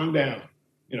person on down.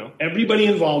 You know, everybody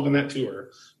involved in that tour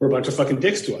were a bunch of fucking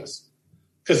dicks to us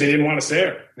because they didn't want us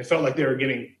there. They felt like they were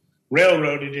getting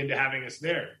railroaded into having us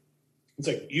there. It's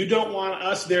like, you don't want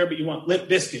us there, but you want Limp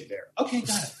Bizkit there. Okay,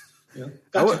 got it. You know,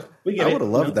 gotcha. I would have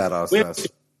loved that Ozfest.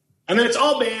 And then it's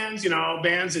all bands,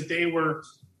 bands that they were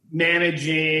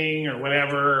managing or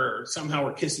whatever, or somehow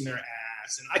were kissing their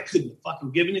ass. And I couldn't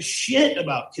fucking give a shit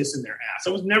about kissing their ass. I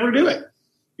would never do it.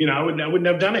 I wouldn't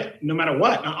have done it no matter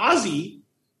what. Now, Ozzy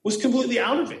was completely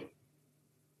out of it.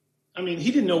 I mean,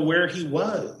 he didn't know where he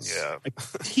was. Yeah.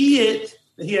 He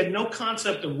had no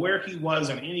concept of where he was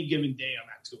on any given day on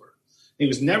that tour. He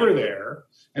was never there,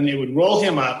 and they would roll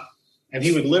him up, and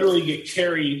he would literally get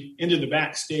carried into the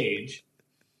backstage.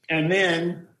 And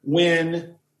then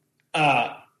when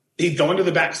he'd go into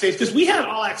the backstage, because we had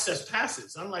all-access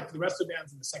passes, unlike the rest of the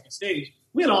bands in the second stage,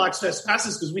 we had all-access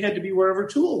passes because we had to be wherever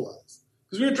Tool was,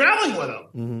 because we were traveling with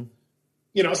them.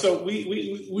 Mm-hmm. So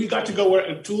we got to go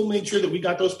where Tool made sure that we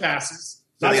got those passes.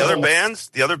 So the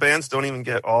other bands don't even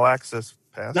get all-access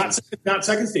passes? Not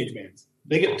second stage bands.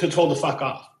 They get told to fuck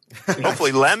off.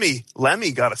 Hopefully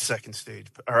Lemmy got a second stage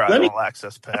or an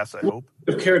all-access pass, I hope.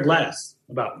 Have cared less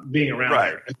about being around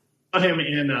there. I saw him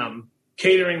in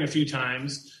catering a few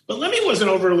times, but Lemmy wasn't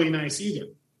overly nice either.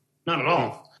 Not at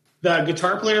all. The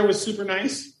guitar player was super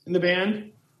nice in the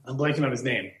band. I'm blanking on his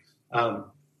name.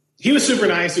 He was super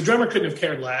nice. The drummer couldn't have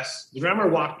cared less. The drummer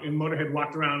in Motorhead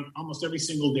walked around almost every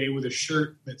single day with a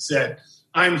shirt that said,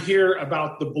 "I'm here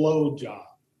about the blow job."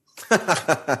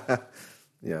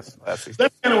 Yes. That's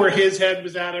kind of where his head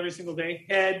was at every single day.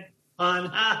 Head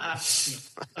on.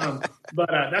 But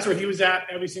that's where he was at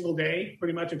every single day,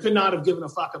 pretty much. And could not have given a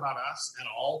fuck about us at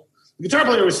all. The guitar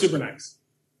player was super nice.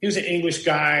 He was an English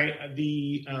guy.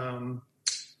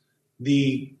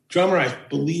 The drummer, I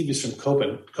believe, is from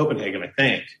Copenhagen, I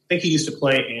think. I think he used to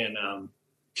play in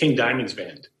King Diamond's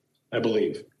band, I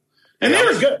believe. And they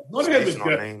were good. Motorhead was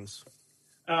good.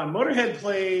 Motorhead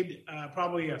played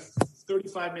probably a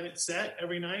 35-minute set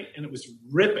every night, and it was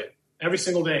ripping every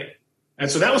single day. And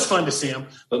so that was fun to see him.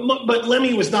 But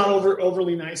Lemmy was not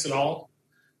overly nice at all.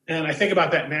 And I think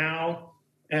about that now,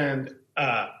 and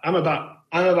I'm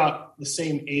about the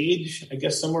same age, I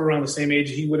guess somewhere around the same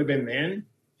age he would have been then.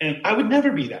 And I would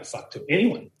never be that fucked to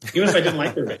anyone, even if I didn't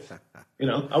like their band.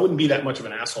 I wouldn't be that much of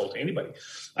an asshole to anybody.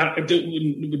 I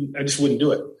just wouldn't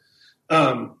do it.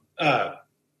 I'm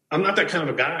not that kind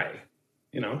of a guy.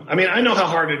 I mean, I know how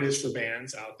hard it is for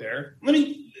bands out there. I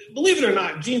mean, believe it or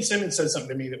not, Gene Simmons said something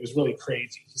to me that was really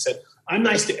crazy. He said, I'm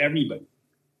nice to everybody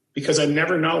because I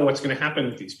never know what's going to happen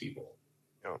with these people.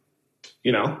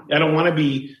 I don't want to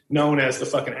be known as the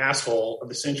fucking asshole of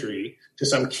the century to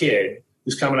some kid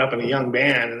who's coming up in a young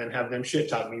band and then have them shit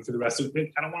talk me for the rest of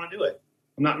it. I don't want to do it.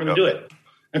 I'm not going to do it.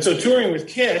 And so touring with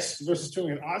Kiss versus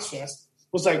touring at Ozfest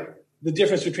was like the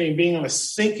difference between being on a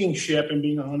sinking ship and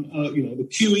being on, the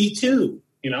QE2.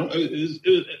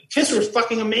 Kiss was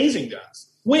fucking amazing to us,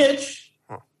 which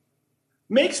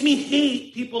makes me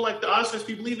hate people like the Ozfest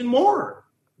people even more.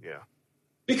 Yeah.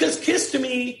 Because Kiss to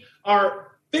me are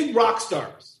big rock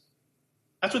stars.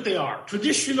 That's what they are.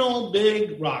 Traditional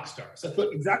big rock stars. That's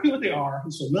exactly what they are.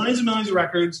 Who sold millions and millions of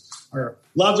records, are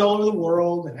loved all over the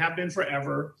world and have been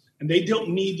forever. And they don't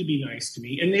need to be nice to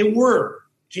me. And they were.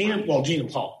 Gene and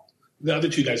Paul. The other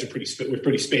two guys were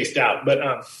pretty spaced out. But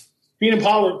Gene and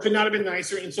Paul could not have been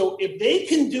nicer. And so if they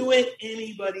can do it,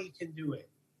 anybody can do it.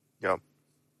 Yep.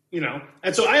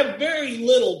 And so I have very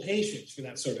little patience for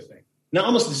that sort of thing. Now,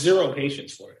 almost zero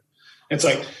patience for it. It's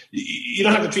like, you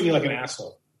don't have to treat me like an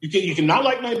asshole. You can not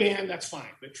like my band, that's fine.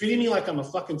 But treating me like I'm a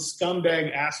fucking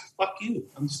scumbag asshole, fuck you.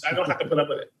 I don't have to put up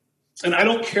with it. And I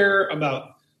don't care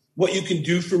about what you can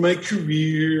do for my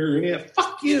career.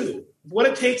 Fuck you. What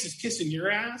it takes is kissing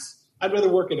your ass. I'd rather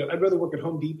work at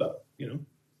Home Depot,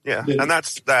 Yeah, and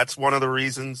that's one of the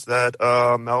reasons that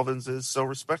Melvins is so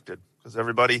respected, because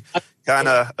everybody kind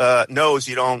of knows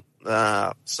you don't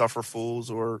suffer fools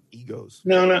or egos.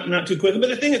 No, not too quickly. But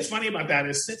the thing that's funny about that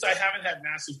is, since I haven't had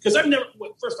massive, because I've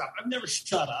never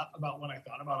shut up about what I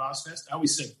thought about Ozfest. I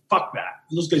always said, fuck that.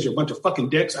 Those guys are a bunch of fucking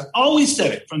dicks. I've always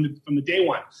said it from the day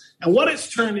one. And what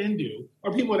it's turned into,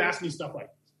 or people would ask me stuff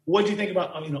like, what do you think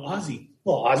about, Ozzy?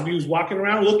 Well, Ozzy was walking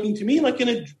around looking to me like in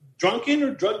a drunken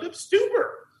or drugged up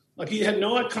stupor. Like he had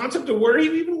no concept of where he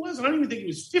even was. I don't even think he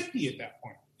was 50 at that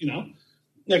point,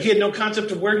 Like he had no concept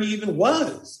of where he even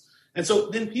was. And so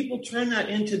then people turn that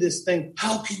into this thing.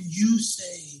 How can you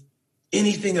say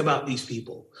anything about these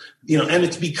people? And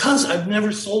it's because I've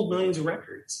never sold millions of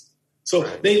records. So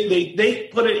they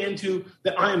put it into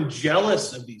that I am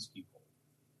jealous of these people.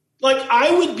 Like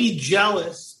I would be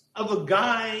jealous of a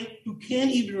guy who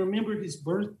can't even remember his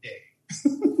birthday.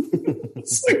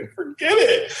 It's like, forget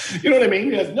it. You know what I mean?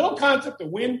 He has no concept of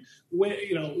when what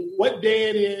day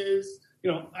it is.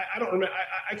 I don't remember.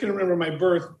 I can remember my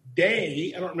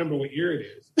birthday. I don't remember what year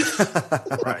it is.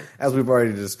 Right. As we've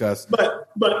already discussed. But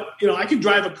I can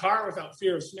drive a car without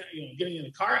fear of getting in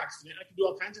a car accident. I can do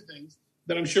all kinds of things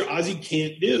that I'm sure Ozzy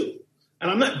can't do. And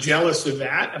I'm not jealous of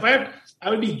that. I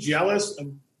would be jealous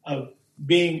of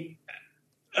being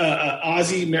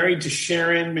Ozzy married to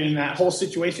Sharon and that whole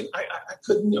situation. I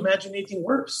couldn't imagine anything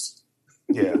worse.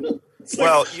 Yeah.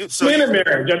 Well, I've been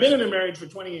in a marriage for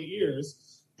 28 years.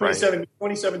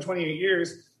 28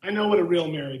 years. I know what a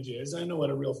real marriage is. I know what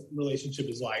a real relationship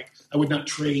is like. I would not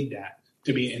trade that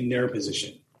to be in their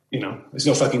position. There's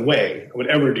no fucking way I would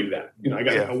ever do that. I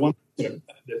got a woman.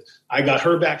 I got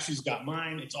her back. She's got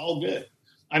mine. It's all good.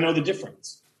 I know the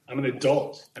difference. I'm an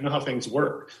adult. I know how things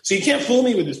work. So you can't fool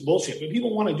me with this bullshit. But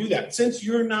people want to do that. Since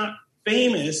you're not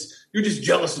famous, you're just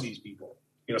jealous of these people.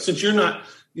 Since you're not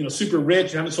super rich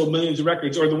and haven't sold millions of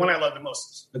records, or the one I love the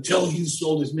most, until you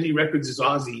sold as many records as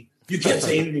Ozzy, you can't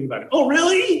say anything about it. Oh,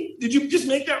 really? Did you just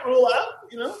make that roll up?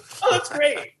 Oh, that's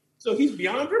great. So he's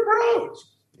beyond reproach.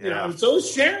 And so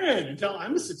is Sharon. Until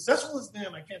I'm as successful as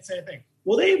them, I can't say anything.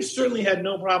 Well, they've certainly had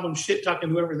no problem shit talking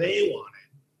whoever they wanted.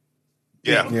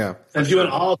 Yeah. And doing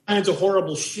all kinds of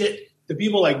horrible shit to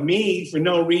people like me for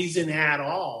no reason at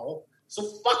all. So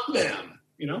fuck them.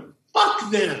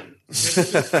 Fuck them.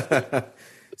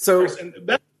 So, and the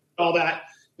best of all that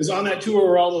is on that tour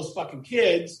were all those fucking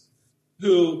kids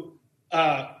who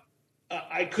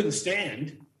I couldn't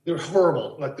stand. They were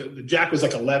horrible. Like the Jack was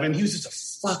like 11. He was just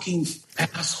a fucking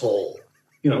asshole.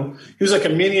 He was like a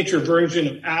miniature version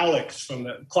of Alex from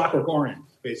the Clockwork Orange,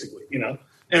 basically.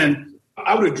 And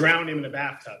I would have drowned him in a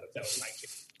bathtub if that was my kid.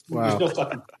 Wow. There's no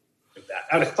fucking with that.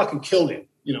 I would have fucking killed him.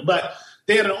 But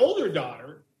they had an older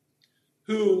daughter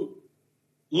who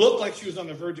looked like she was on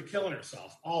the verge of killing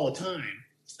herself all the time.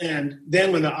 And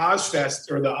then when the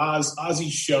Ozfest or the Ozzy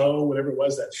show, whatever it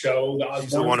was, that show, the Osborne,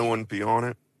 she's the one who wouldn't be on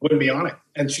it. Wouldn't be on it.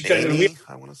 And she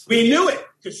we knew it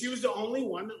because she was the only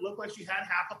one that looked like she had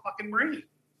half a fucking brain.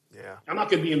 Yeah. I'm not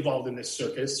going to be involved in this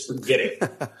circus. Forget it.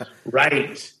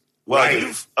 Right.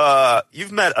 Well, right.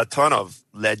 You've met a ton of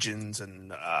legends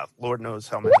and Lord knows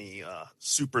how many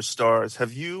superstars.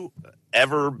 Have you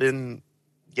ever been,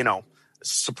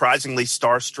 surprisingly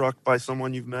starstruck by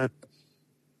someone you've met?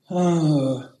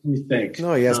 Let me think.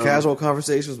 No, he has casual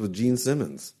conversations with Gene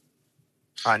Simmons.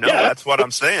 I know, that's what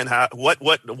I'm saying.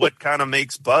 What kind of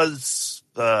makes Buzz,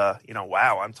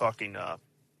 wow, I'm talking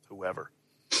whoever.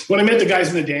 When I met the guys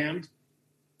in The Damned.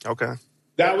 Okay.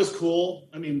 That was cool.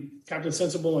 I mean, Captain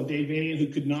Sensible and Dave Vanian, who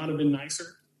could not have been nicer.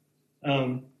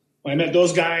 When I met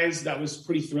those guys, that was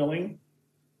pretty thrilling.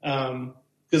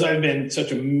 Because I've been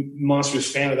such a monstrous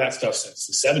fan of that stuff since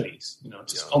the 70s.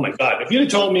 Oh my God. If you'd have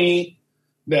told me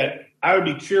that I would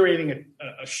be curating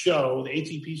a show, the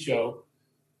ATP show,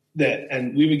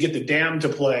 and we would get the Damned to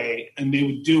play and they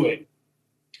would do it,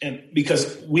 and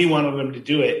because we wanted them to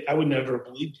do it, I would never have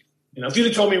believed you. If you'd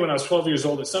have told me when I was 12 years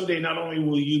old that someday not only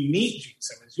will you meet Gene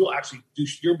Simmons, you'll actually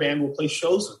your band will play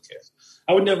shows with Kiss,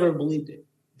 I would never have believed it.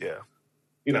 Yeah.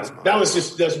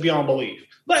 That's beyond belief.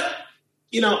 But,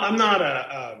 I'm not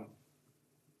I'm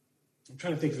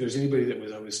trying to think if there's anybody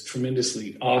that I was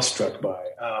tremendously awestruck by.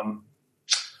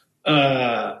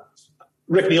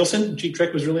 Rick Nielsen, Cheap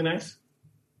Trick, was really nice.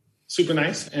 Super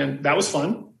nice. And that was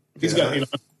fun.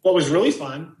 What was really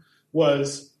fun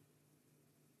was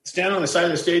stand on the side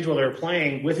of the stage while they were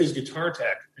playing with his guitar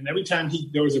tech. And every time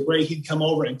there was a break, he'd come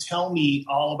over and tell me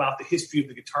all about the history of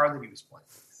the guitar that he was playing.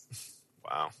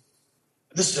 Wow.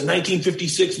 This is a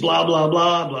 1956, blah, blah,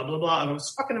 blah, blah, blah, blah. And it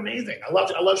was fucking amazing. I love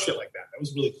shit like that. That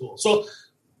was really cool. So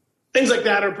things like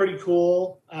that are pretty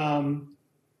cool. I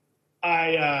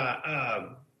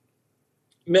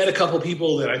met a couple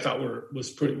people that I thought was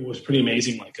pretty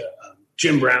amazing, like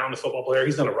Jim Brown, the football player.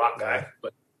 He's not a rock guy,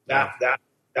 but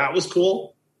that was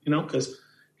cool, because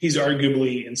he's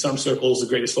arguably in some circles the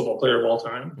greatest football player of all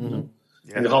time. Mm-hmm.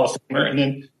 And the Hall of Famer, and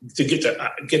then to get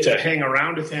to hang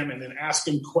around with him and then ask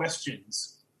him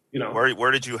questions.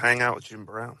 Where did you hang out with Jim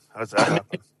Brown? How does that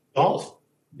happen? Golf.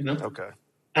 Okay.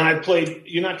 And I played.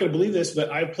 You're not going to believe this, but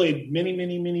I played many,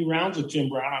 many, many rounds with Jim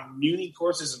Brown on Muni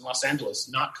courses in Los Angeles.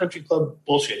 Not country club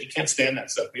bullshit. He can't stand that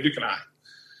stuff. Neither can I.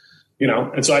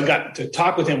 And so I got to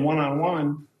talk with him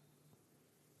one-on-one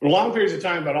for long periods of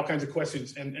time about all kinds of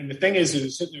questions. And the thing is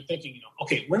sitting there thinking,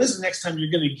 okay, when is the next time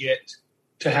you're going to get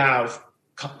to have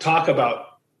talk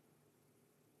about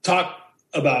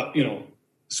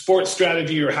sports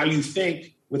strategy or how you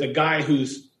think with a guy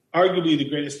who's arguably the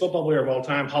greatest football player of all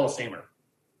time, Hall of Famer,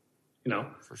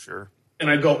 For sure. And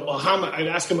I'd go, well, I'd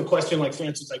ask him a question like, for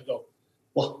instance, I'd go,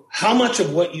 well, how much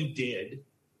of what you did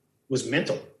was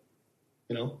mental?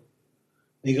 And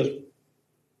he goes,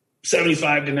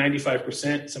 75 to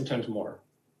 95%, sometimes more.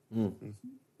 Mm-hmm.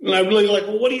 And I really like,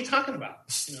 well, what are you talking about?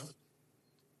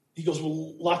 He goes,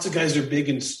 well, lots of guys are big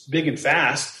and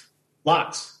fast.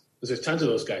 Lots. Because there's tons of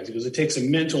those guys. He goes, it takes a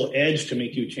mental edge to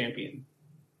make you a champion.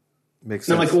 Makes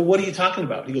sense. And I'm like, well, what are you talking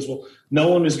about? He goes, well, no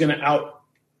one was going to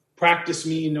out-practice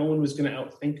me. No one was going to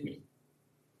outthink me.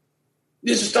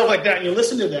 There's just stuff like that. And you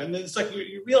listen to that, and then it's like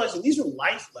you're realizing these are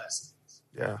life lessons.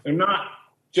 Yeah. They're not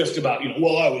just about,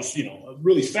 well, I was,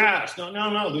 really fast. No.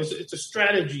 It's a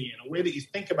strategy and a way that you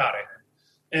think about it.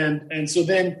 And so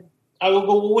then I will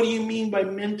go, well, what do you mean by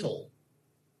mental?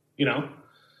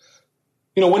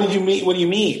 When did you meet? What do you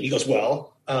mean? He goes,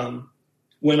 well,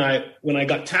 when I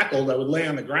got tackled, I would lay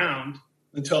on the ground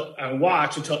until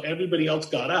everybody else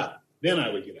got up. Then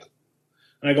I would get up.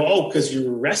 And I go, oh, because you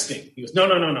were resting. He goes,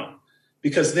 no.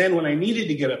 Because then when I needed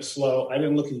to get up slow, I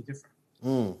didn't look any different.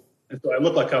 And so I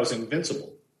looked like I was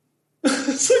invincible.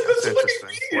 It's like, that's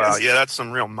interesting. Wow, yeah, that's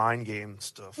some real mind game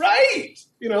stuff. Right.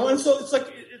 And so it's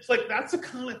like that's the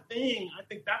kind of thing. I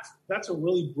think that's a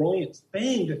really brilliant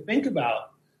thing to think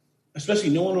about, especially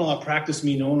no one will out-practice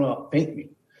me, no one will out-think me.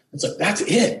 It's like, that's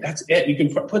it. You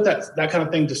can put that kind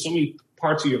of thing to so many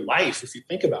parts of your life if you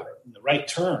think about it in the right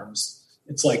terms.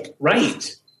 It's like,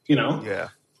 right, Yeah.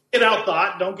 Get out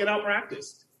thought, don't get out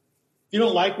practiced. If you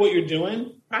don't like what you're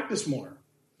doing, practice more,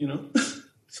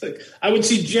 It's like, I would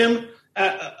see Jim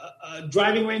at a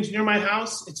driving range near my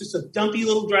house. It's just a dumpy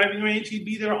little driving range. He'd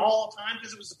be there all the time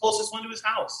because it was the closest one to his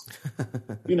house.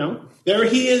 There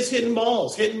he is hitting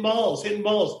balls. It's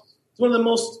one of the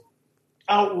most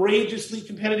outrageously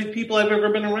competitive people I've ever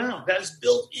been around. That is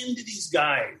built into these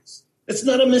guys. It's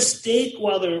not a mistake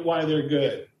why they're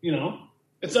good.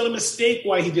 It's not a mistake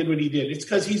why he did what he did. It's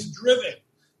because he's driven.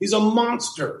 He's a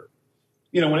monster.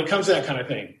 When it comes to that kind of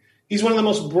thing. He's one of the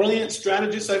most brilliant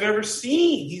strategists I've ever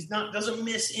seen. Doesn't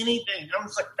miss anything. I'm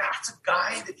just like, that's a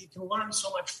guy that you can learn so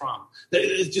much from.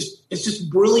 It's just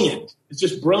brilliant. It's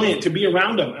just brilliant to be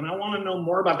around him. And I want to know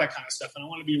more about that kind of stuff. And I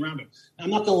want to be around him. And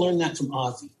I'm not going to learn that from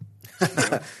Ozzy.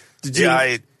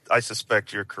 I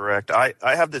suspect you're correct. I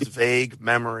have this vague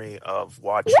memory of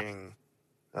watching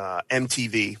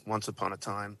MTV once upon a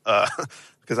time,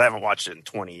 because I haven't watched it in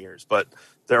 20 years. But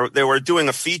they were doing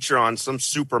a feature on some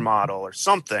supermodel or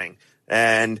something,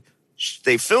 and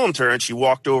they filmed her, and she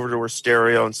walked over to her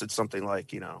stereo and said something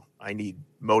like, I need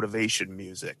motivation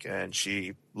music. And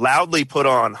she loudly put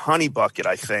on Honey Bucket,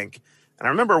 I think. And I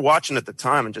remember watching at the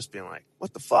time and just being like,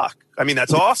 what the fuck? I mean,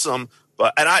 that's awesome.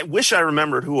 And I wish I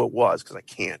remembered who it was, because I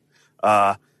can't.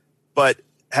 But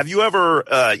have you ever,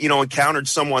 encountered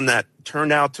someone that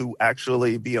turned out to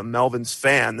actually be a Melvins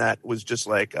fan that was just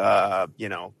like, kind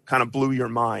of blew your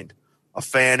mind? A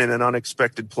fan in an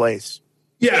unexpected place?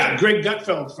 Yeah, Greg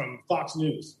Gutfeld from Fox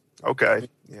News. Okay,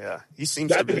 yeah. He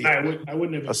seems to be I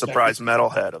wouldn't have a surprise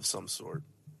metalhead of some sort.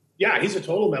 Yeah, he's a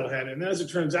total metalhead. And as it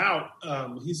turns out,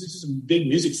 he's just a big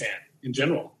music fan in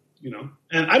general,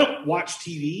 And I don't watch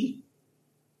TV.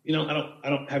 I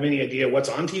don't have any idea what's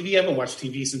on TV. I haven't watched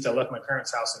TV since I left my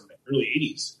parents' house in the early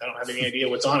 80s. I don't have any idea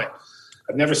what's on it.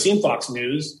 I've never seen Fox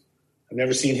News. I've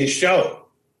never seen his show,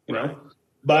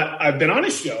 But I've been on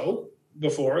his show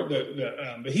before.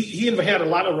 But he had a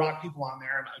lot of rock people on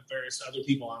there and various other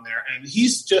people on there. And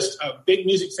he's just a big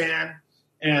music fan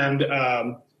and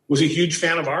was a huge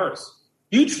fan of ours.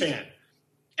 Huge fan.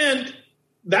 And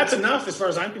that's enough as far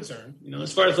as I'm concerned.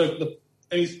 As far as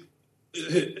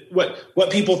what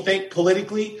people think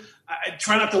politically, I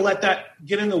try not to let that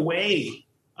get in the way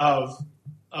of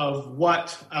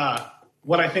what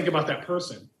I think about that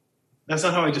person. That's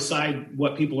not how I decide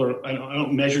what people are. I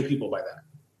don't measure people by that,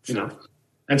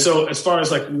 And so, as far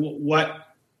as what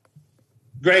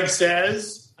Greg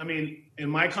says, I mean, in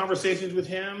my conversations with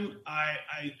him, I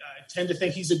tend to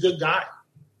think he's a good guy,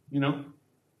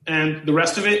 And the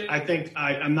rest of it, I think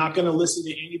I'm not going to listen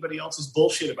to anybody else's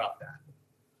bullshit about that.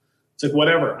 It's like,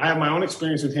 whatever. I have my own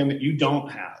experience with him that you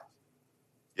don't have,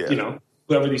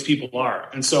 whoever these people are.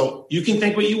 And so you can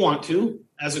think what you want to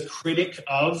as a critic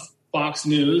of Fox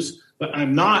News, but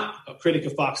I'm not a critic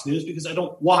of Fox News because I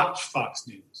don't watch Fox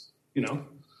News,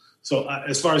 So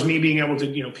as far as me being able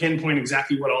to, pinpoint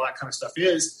exactly what all that kind of stuff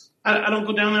is, I don't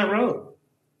go down that road,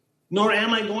 nor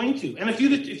am I going to. And if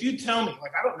you tell me,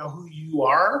 I don't know who you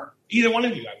are, either one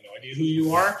of you, I have no idea who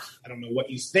you are. I don't know what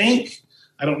you think.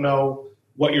 I don't know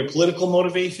what your political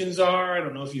motivations are. I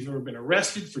don't know if you've ever been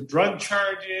arrested for drug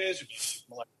charges or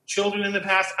molested children in the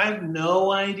past. I have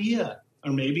no idea.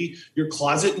 Or maybe you're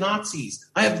closet Nazis.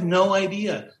 I have no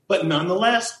idea. But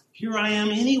nonetheless, here I am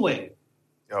anyway.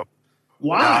 Yep.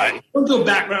 Why? Don't do a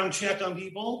background check on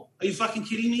people. Are you fucking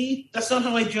kidding me? That's not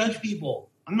how I judge people.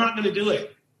 I'm not going to do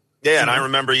it. Yeah, and I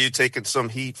remember you taking some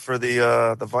heat for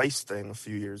the Vice thing a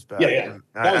few years back. Yeah.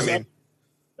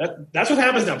 That's what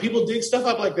happens now. People dig stuff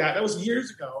up like that. That was years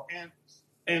ago.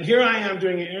 And here I am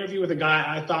doing an interview with a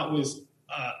guy I thought was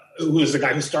who was the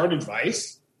guy who started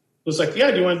Vice. It was like, yeah,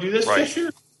 do you want to do this? Right. Yeah,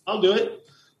 sure. I'll do it.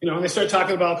 And they start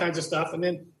talking about all kinds of stuff. And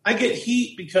then I get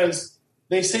heat because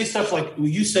they say stuff like, well,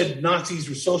 you said Nazis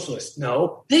were socialists.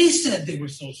 No, they said they were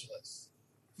socialists.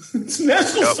 It's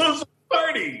National Socialist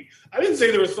Party. I didn't say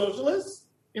they were socialists,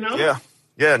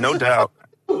 Yeah, no doubt.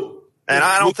 And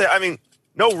I don't think,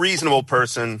 no reasonable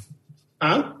person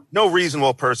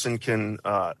can,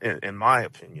 in my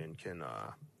opinion, can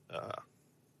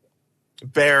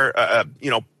bear,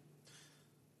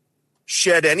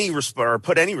 shed any or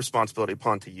put any responsibility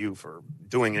upon to you for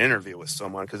doing an interview with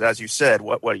someone. Because as you said,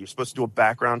 what are you supposed to do a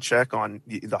background check on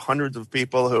the hundreds of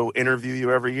people who interview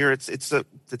you every year? It's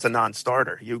a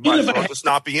non-starter. You might as well just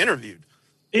not be interviewed.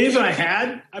 If I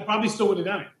had, I probably still would have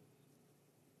done it.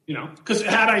 Because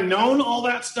had I known all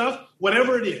that stuff,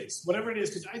 whatever it is,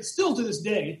 because I still to this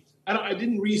day, I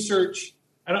didn't research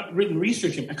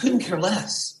him. I couldn't care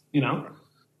less.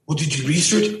 Well, did you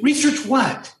research? Research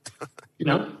what?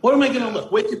 What am I going to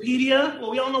look? Wikipedia? Well,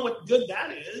 we all know what good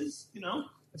that is.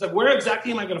 It's like, where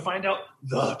exactly am I going to find out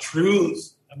the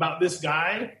truth about this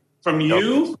guy from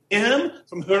you, him,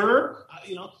 from her?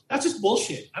 That's just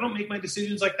bullshit. I don't make my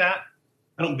decisions like that.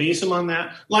 I don't base them on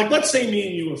that. Like, let's say me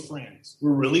and you were friends.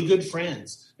 We're really good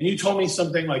friends. And you told me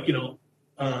something like,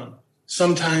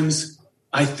 sometimes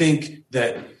I think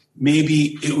that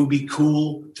maybe it would be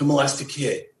cool to molest a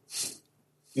kid.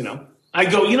 I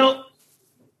go,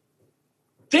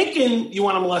 thinking you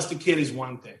want to molest a kid is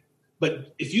one thing.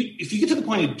 But if you get to the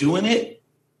point of doing it,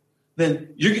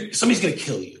 then somebody's going to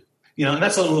kill you. And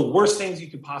that's one of the worst things you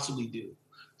could possibly do.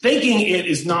 Thinking it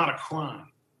is not a crime.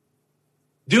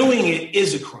 Doing it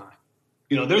is a crime.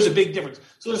 There's a big difference.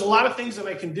 So there's a lot of things that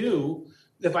I can do.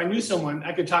 If I knew someone,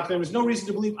 I could talk to them. There's no reason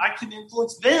to believe I could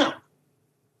influence them,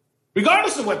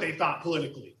 regardless of what they thought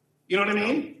politically. You know what I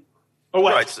mean? Or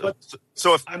what? Right.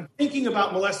 So if I'm thinking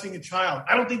about molesting a child,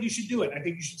 I don't think you should do it. I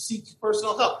think you should seek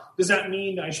personal help. Does that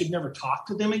mean I should never talk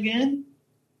to them again?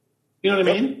 You know what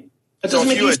I mean? That doesn't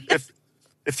make any sense.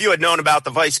 If you had known about the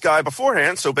Vice guy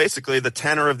beforehand, so basically the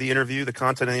tenor of the interview, the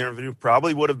content of the interview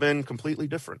probably would have been completely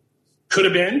different. Could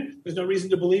have been. There's no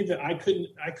reason to believe that I couldn't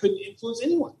influence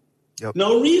anyone. Yep.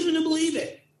 No reason to believe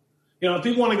it. You know, if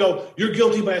people want to go, you're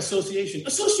guilty by association.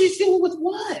 Association with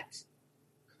what?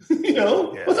 You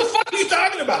know, what the fuck are you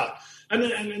talking about? And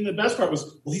then the best part was,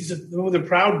 well, he's one of the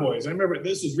Proud Boys. I remember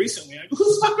this was recently. I go, who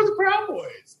the fuck are the Proud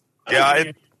Boys?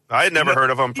 I had never heard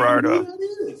of them prior to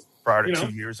you know,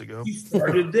 2 years ago. He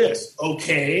started this.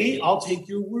 Okay, I'll take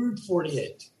your word for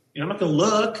it. You know, I'm not going to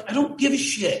look. I don't give a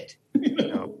shit. You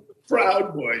know,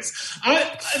 Proud Boys. And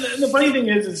the funny thing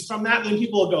is from that, then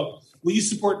people will go, will you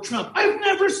support Trump? I've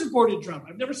never supported Trump.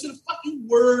 I've never said a fucking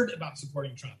word about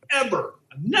supporting Trump, ever.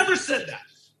 I've never said that.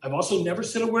 I've also never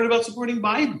said a word about supporting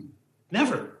Biden.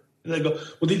 Never. And they go,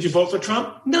 well, did you vote for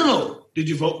Trump? No. Did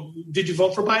you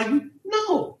vote for Biden?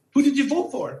 No. Who did you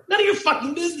vote for? None of your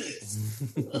fucking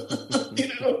business. You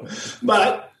know?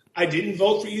 But I didn't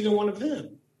vote for either one of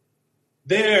them.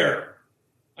 There.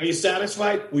 Are you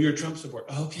satisfied? Well, you're a Trump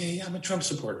supporter. Okay, I'm a Trump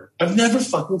supporter. I've never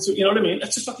fucking, you know what I mean?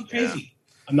 That's just fucking crazy. Yeah.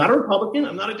 I'm not a Republican.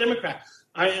 I'm not a Democrat.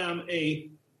 I am a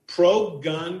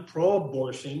pro-gun,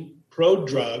 pro-abortion,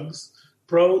 pro-drugs,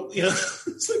 you know,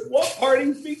 it's like, what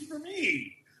party speaks for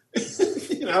me?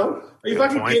 You know, are you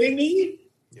fucking kidding me?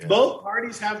 Yeah. Both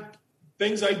parties have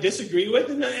things I disagree with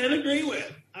and agree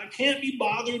with. I can't be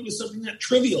bothered with something that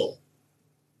trivial.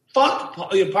 Fuck,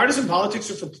 partisan politics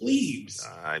are for plebes.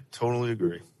 I totally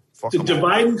agree. To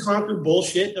divide and conquer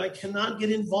bullshit that I cannot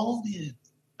get involved in.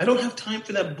 I don't have time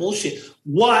for that bullshit.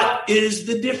 What is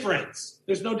the difference?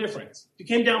 There's no difference. If you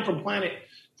came down from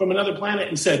another planet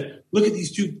and said, look at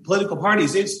these two political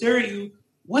parties, they'd stare at you.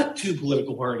 What two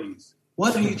political parties?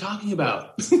 What are you talking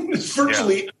about? It's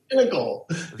virtually identical.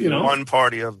 You know, one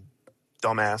party of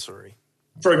dumbassery.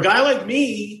 For a guy like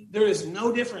me, there is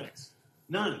no difference.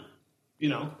 None. You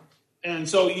know? And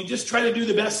so you just try to do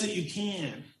the best that you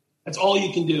can. That's all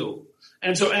you can do.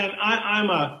 And I'm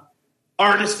a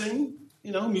artisan,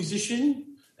 you know,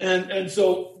 musician. And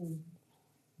so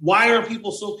why are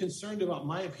people so concerned about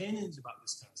my opinions about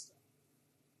this kind of stuff?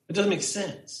 It doesn't make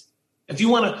sense. If you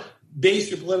want to base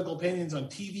your political opinions on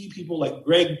TV people like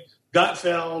Greg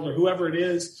Gutfeld or whoever it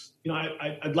is, you know,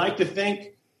 I'd like to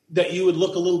think that you would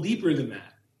look a little deeper than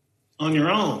that on your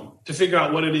own to figure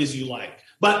out what it is you like.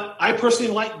 But I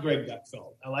personally like Greg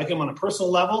Gutfeld. I like him on a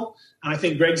personal level, and I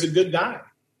think Greg's a good guy,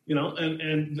 you know,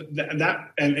 and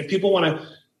if people want to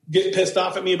get pissed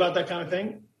off at me about that kind of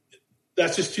thing,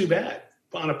 that's just too bad.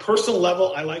 But on a personal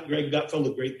level, I like Greg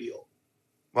Gutfeld a great deal.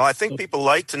 Well, I think people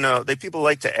like to know. People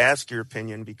like to ask your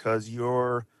opinion because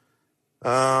you're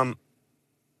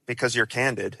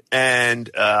candid, and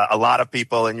a lot of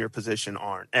people in your position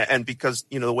aren't. And because,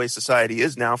 you know, the way society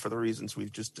is now, for the reasons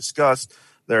we've just discussed,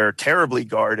 they're terribly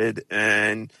guarded,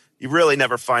 and you really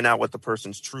never find out what the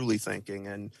person's truly thinking.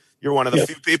 And you're one of the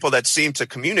few people that seem to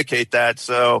communicate that.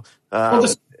 So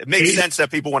it makes sense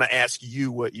that people want to ask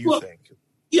you what you think.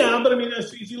 Yeah, but I mean,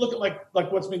 if you look at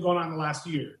like what's been going on in the last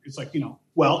year, it's like, you know,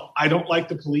 well, I don't like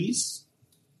the police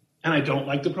and I don't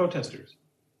like the protesters.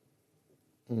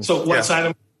 So what side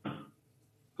am I on?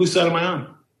 Whose side am I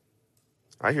on?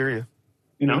 I hear you.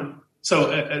 You know,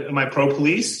 so am I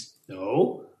pro-police?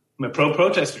 No. Am I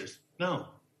pro-protesters? No,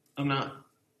 I'm not.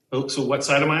 So what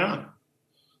side am I on?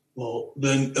 Well,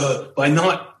 then by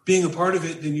not being a part of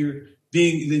it, then you're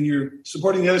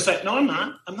supporting the other side. No, I'm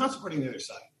not. I'm not supporting the other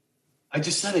side. I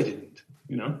just said I didn't,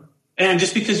 you know? And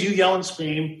just because you yell and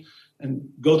scream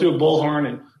and go through a bullhorn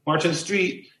and march on the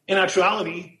street, in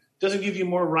actuality, doesn't give you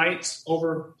more rights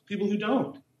over people who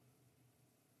don't.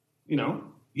 You know?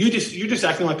 You're just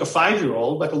acting like a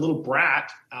 5-year-old, like a little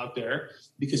brat out there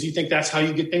because you think that's how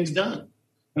you get things done.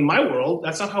 In my world,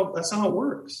 that's not how it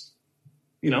works.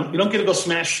 You know, you don't get to go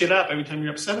smash shit up every time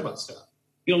you're upset about stuff.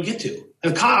 You don't get to.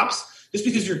 And cops, just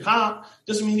because you're a cop,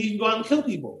 doesn't mean you can go out and kill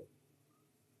people.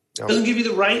 It doesn't give you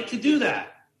the right to do that.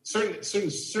 Certain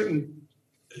situations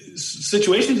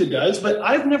it does, but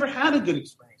I've never had a good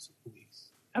experience with police,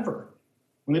 ever.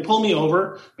 When they pull me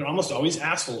over, they're almost always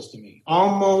assholes to me.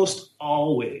 Almost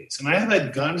always. And I have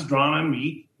had guns drawn on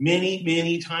me many,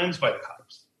 many times by the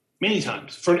cops. Many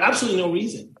times. For absolutely no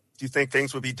reason. Do you think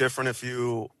things would be different if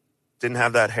you didn't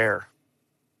have that hair?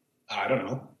 I don't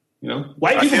know. You know,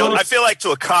 I feel like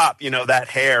to a cop, you know, that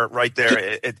hair right there,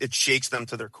 it shakes them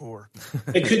to their core.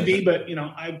 It could be, but, you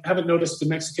know, I haven't noticed the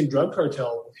Mexican drug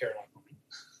cartel with hair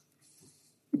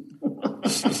like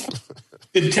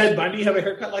Did Ted Bundy have a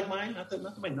haircut like mine? Not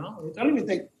to my knowledge. I don't even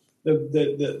think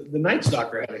the Night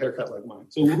Stalker had a haircut like mine.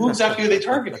 So who exactly are they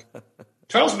targeting?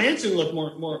 Charles Manson looked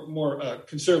more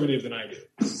conservative than I do.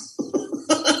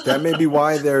 That may be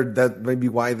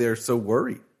why they're so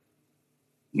worried.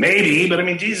 Maybe, but I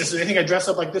mean, Jesus, they think I dress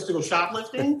up like this to go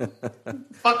shoplifting? What the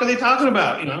fuck are they talking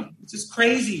about? It's just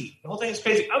crazy. The whole thing is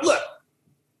crazy. Look,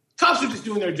 cops are just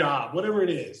doing their job, whatever it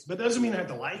is. But that doesn't mean I have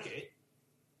to like it.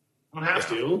 I don't have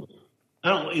to. I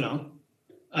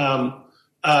don't,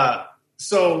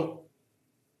 so,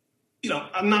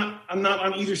 I'm not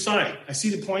on either side. I see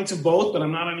the points of both, but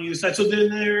I'm not on either side. So then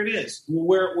there it is.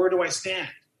 Where do I stand?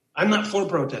 I'm not for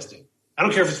protesting. I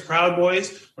don't care if it's Proud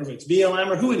Boys or if it's BLM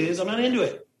or who it is. I'm not into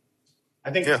it. I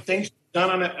think things should be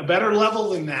done on a better level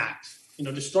than that.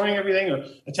 Destroying everything or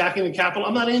attacking the Capitol.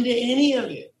 I'm not into any of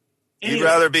it. You'd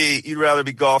rather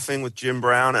be golfing with Jim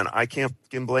Brown, and I can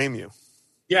blame you.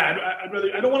 Yeah, I'd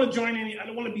rather. I don't want to join any. I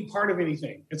don't want to be part of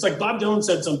anything. It's like Bob Dylan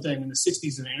said something in the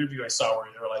 '60s in an interview I saw where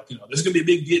they were like, there's going to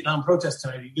be a big Vietnam protest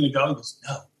tonight. Are you going to go? He goes,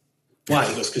 no. Why?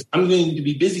 He goes, because I'm going to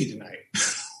be busy tonight.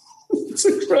 It's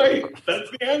like, right. That's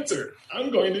the answer.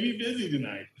 I'm going to be busy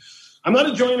tonight. I'm not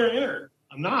a joiner-inner.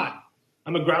 I'm not.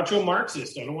 I'm a Groucho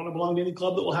Marxist. I don't want to belong to any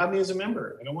club that will have me as a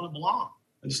member. I don't want to belong.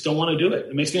 I just don't want to do it.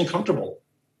 It makes me uncomfortable.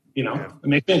 It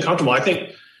makes me uncomfortable. I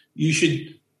think you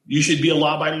should be a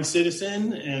law-abiding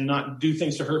citizen and not do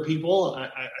things to hurt people. I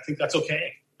think that's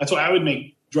okay. That's why I would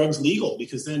make drugs legal,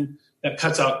 because then that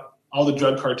cuts out all the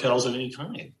drug cartels of any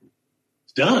kind.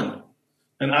 It's done.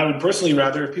 And I would personally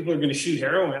rather, if people are going to shoot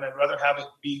heroin, I'd rather have it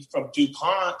be from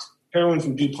DuPont, heroin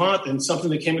from DuPont, than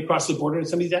something that came across the border in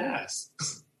somebody's ass.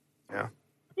 Yeah.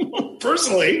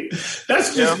 Personally,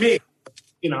 that's just me,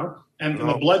 and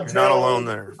the blood. You're not alone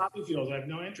there. Poppy fields, I have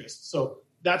no interest. So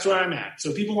that's where I'm at. So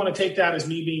if people want to take that as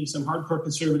me being some hardcore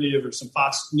conservative or some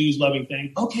Fox News loving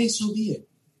thing, okay, so be it.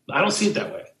 I don't see it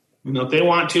that way. If they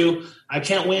want to, I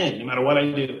can't win no matter what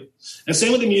I do. And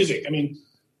same with the music. I mean,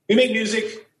 we make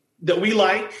music that we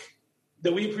like,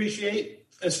 that we appreciate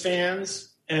as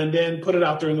fans, and then put it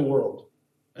out there in the world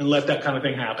and let that kind of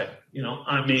thing happen.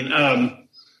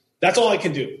 That's all I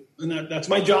can do. And that's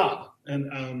my job.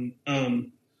 And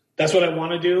that's what I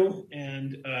want to do.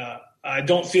 And I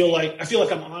feel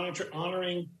like I'm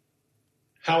honoring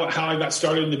how I got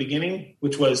started in the beginning,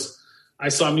 which was I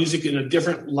saw music in a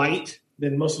different light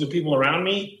than most of the people around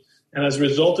me. And as a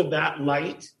result of that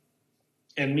light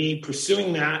and me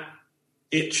pursuing that,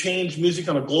 it changed music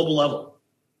on a global level.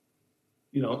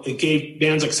 It gave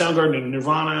bands like Soundgarden and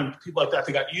Nirvana and people like that,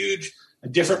 they got a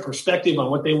different perspective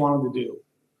on what they wanted to do.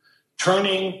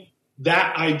 Turning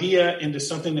that idea into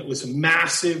something that was a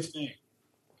massive thing,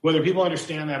 whether people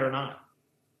understand that or not.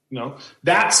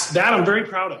 That I'm very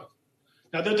proud of.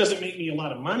 Now, that doesn't make me a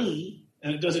lot of money,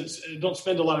 and don't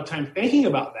spend a lot of time thinking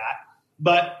about that.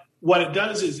 But what it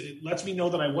does is it lets me know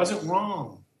that I wasn't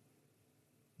wrong.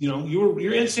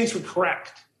 Your instincts were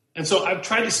correct. And so I've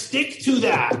tried to stick to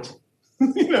that,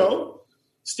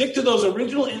 stick to those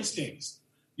original instincts.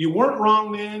 You weren't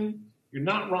wrong then. You're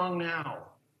not wrong now.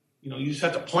 You just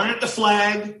have to plant the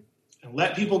flag and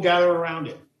let people gather around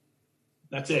it.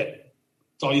 That's it.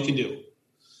 That's all you can do.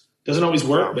 Doesn't always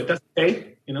work, but that's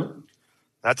okay,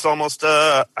 That's almost,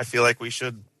 I feel like we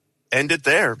should end it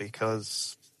there,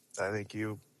 because I think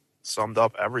you summed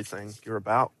up everything you're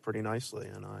about pretty nicely.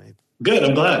 And Good.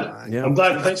 I'm glad. I'm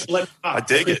glad. Thanks for letting me talk. I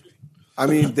dig it. I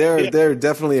mean, there are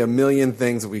definitely a million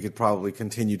things that we could probably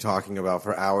continue talking about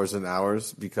for hours and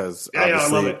hours, because I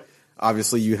love it.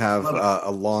 Obviously you have a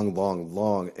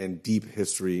long and deep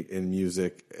history in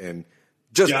music and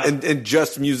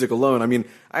just music alone. I mean,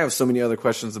 I have so many other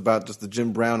questions about just the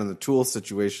Jim Brown and the Tool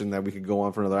situation that we could go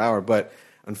on for another hour, but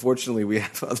unfortunately we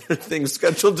have other things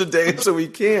scheduled today, so we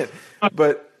can't.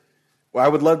 But we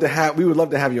would love to have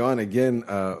you on again,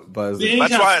 Buzz.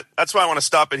 That's why I want to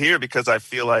stop it here, because I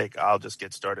feel like I'll just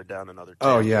get started down another day.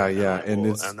 Oh yeah. And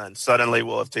then suddenly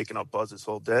we'll have taken up Buzz's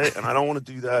whole day, and I don't want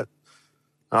to do that.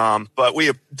 But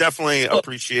we definitely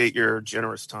appreciate your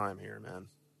generous time here, man.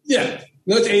 Yeah.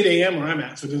 No, it's 8 a.m. where I'm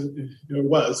at, so it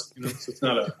was, so it's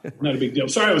not a big deal.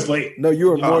 Sorry I was late. No, you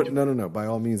were more. No. By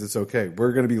all means, it's okay.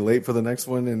 We're going to be late for the next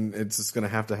one, and it's just going to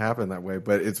have to happen that way.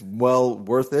 But it's well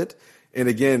worth it. And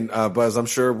again, Buzz, I'm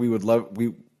sure we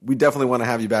definitely want to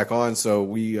have you back on.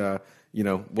 So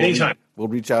anytime we'll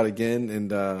reach out again.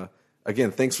 And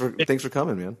again, thanks for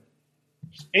coming, man.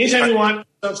 Anytime you want,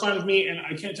 that's fine with me. And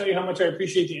I can't tell you how much I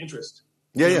appreciate the interest.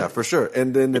 Yeah, for sure.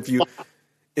 And then if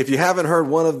you haven't heard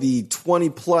one of the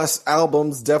 20+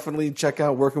 albums, definitely check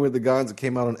out Working with the Gods. It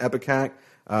came out on Epic Hack.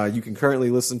 You can currently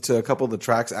listen to a couple of the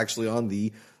tracks actually on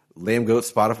the Lamb Goat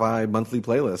Spotify monthly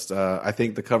playlist. I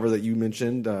think the cover that you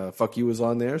mentioned, "Fuck You," is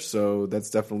on there, so that's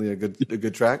definitely a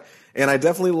good track. And I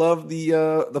definitely love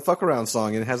the "Fuck Around"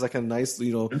 song. It has like a nice,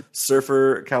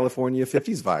 surfer California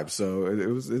 '50s vibe. So it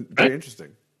was very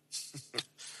interesting.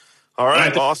 All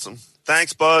right, awesome.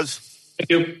 Thanks, Buzz. Thank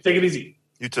you. Take it easy.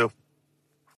 You too.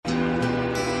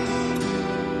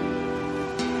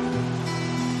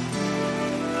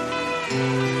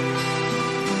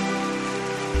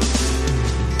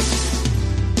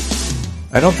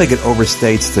 I don't think it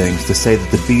overstates things to say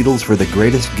that the Beatles were the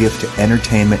greatest gift to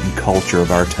entertainment and culture of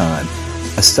our time,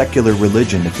 a secular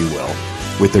religion, if you will,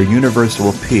 with their universal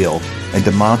appeal and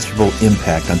demonstrable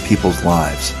impact on people's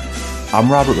lives. I'm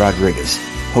Robert Rodriguez,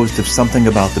 host of Something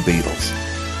About the Beatles.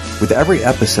 With every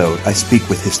episode, I speak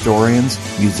with historians,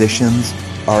 musicians,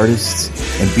 artists,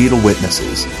 and Beatle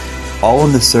witnesses, all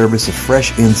in the service of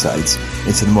fresh insights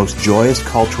into the most joyous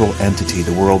cultural entity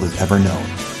the world has ever known.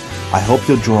 I hope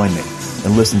you'll join me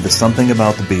and listen to Something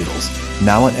About the Beatles,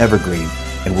 now on Evergreen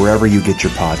and wherever you get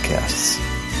your podcasts.